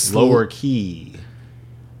kind of just lower key.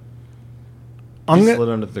 I'm Slid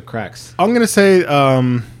gonna, under the cracks. I'm gonna say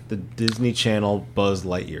The Disney Channel Buzz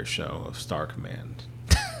Lightyear show of Star Command.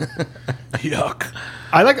 Yuck.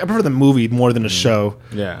 I prefer the movie more than the show.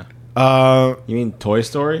 Yeah. Uh, You mean Toy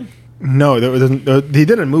Story? no, they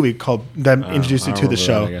did a movie called that introduced you I to the remember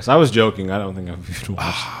show. that, I guess I was joking. I don't think I've even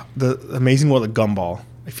watched. The Amazing World of Gumball.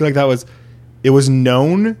 I feel like it was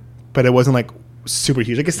known, but it wasn't like super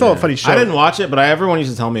huge. Like it's still a funny show. I didn't watch it, but everyone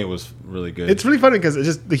used to tell me it was really good. It's really funny because it's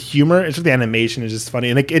just the humor, it's just the animation is just funny,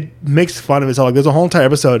 and it makes fun of itself. Like there's a whole entire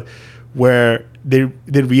episode where they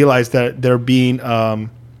realize that they're being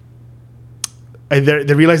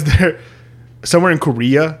they realize they're somewhere in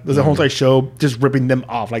Korea. There's a whole entire show just ripping them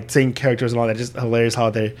off, like same characters and all that. Just hilarious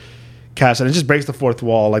how they cast it. It just breaks the fourth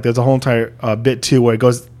wall. Like there's a whole entire bit too where it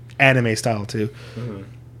goes anime style too.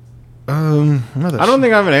 I don't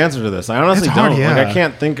think I have an answer to this. I honestly It's hard, don't. yeah. Like I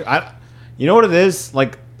can't think. You know what it is?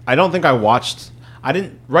 Like I don't think I watched. I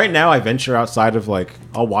didn't. Right now, I venture outside of like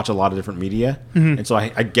I'll watch a lot of different media, and so I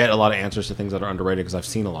get a lot of answers to things that are underrated because I've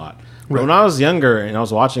seen a lot. But when I was younger and I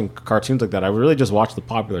was watching cartoons like that, I really just watched the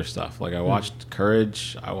popular stuff. Like I watched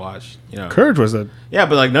Courage. I watched Courage was a Yeah,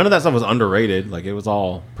 but like none of that stuff was underrated. Like it was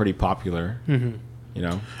all pretty popular. You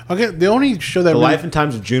know, Okay, the only show that The Life and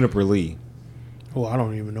Times of Juniper Lee. well, I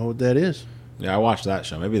don't even know what that is. Yeah, I watched that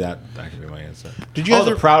show. Maybe that could be my answer. Did you guys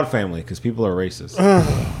The ever- Proud Family? Because people are racist.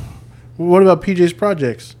 What about PJ's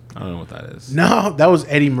Projects? I don't know what that is. No, that was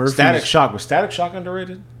Eddie Murphy. Static Shock. Was Static Shock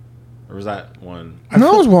underrated? Or was that one? I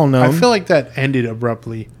know it was well known. I feel like that ended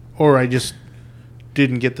abruptly, or I just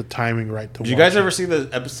didn't get the timing right to watch Did you guys it. ever see the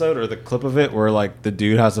episode or the clip of it where like the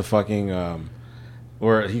dude has a fucking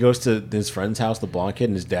where he goes to his friend's house, the blonde kid,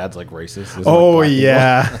 and his dad's like racist. There's, like, Oh black people.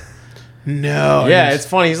 yeah. No. Yeah, it's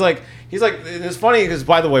funny. He's like it's funny because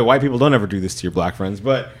by the way, white people don't ever do this to your black friends,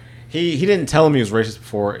 but he didn't tell him he was racist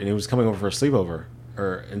before, and he was coming over for a sleepover,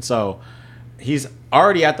 and so he's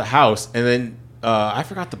already at the house, and then I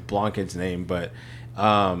forgot the blonde kid's name, but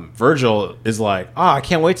Virgil is like, I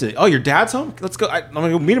can't wait to. Oh, your dad's home? Let's go. I'm gonna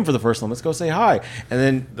go meet him for the first time. Let's go say hi. And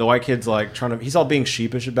then the white kid's like he's all being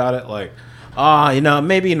sheepish about it, like,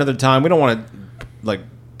 maybe another time. We don't want to like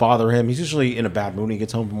bother him. He's usually in a bad mood when he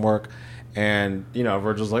gets home from work. And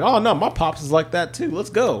Virgil's like, oh no, my pops is like that too. Let's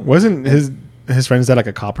go. Wasn't his friend's dad like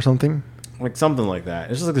a cop or something? Like something like that.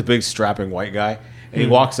 It's just like this big strapping white guy. And he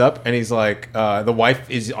walks up and he's like, the wife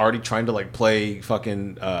is already trying to like play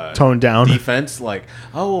fucking tone down defense. Like,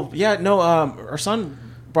 oh yeah, no, our son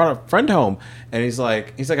brought a friend home, and he's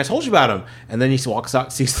like, I told you about him. And then he walks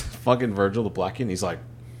out, sees fucking Virgil the Black Kid, and he's like,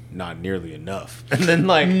 not nearly enough. And then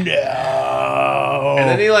like, no. And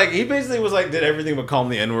then he basically was like, did everything but call him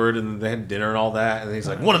the N-word, and they had dinner and all that. And he's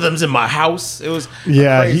like, one of them's in my house. It was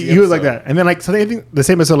he was like that. And then like something I think the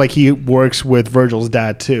same episode, like he works with Virgil's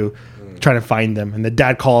dad too, trying to find them, and the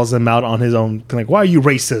dad calls him out on his own, like, why are you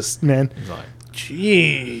racist, man? He's like,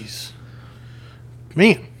 jeez,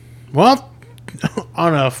 man. Well,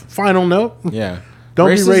 on a final note, yeah, don't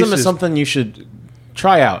racism be racist. is something you should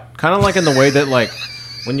try out. Kind of like in the way that like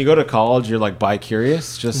when you go to college, you're like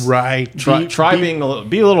bi-curious. Just try being a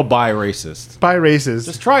little bi-racist. Bi-racist.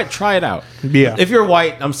 Just try it out. Yeah. If you're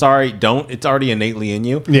white, I'm sorry, don't. It's already innately in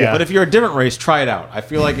you. Yeah. But if you're a different race, try it out. I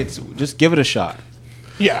feel like just give it a shot.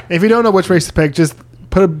 Yeah. If you don't know which race to pick, just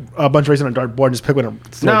put a bunch of races on a dartboard and just pick one.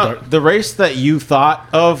 Now, the race that you thought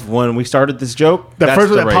of when we started this joke, the that's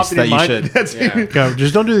first the one that race popped in that your you mind. should. Go,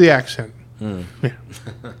 just don't do the accent.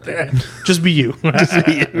 Yeah. Just be you.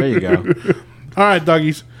 There you go. All right,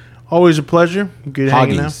 doggies. Always a pleasure. Good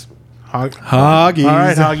hanging out. Hoggies. Hoggies. All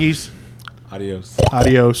right, Hoggies. Adios.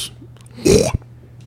 Adios.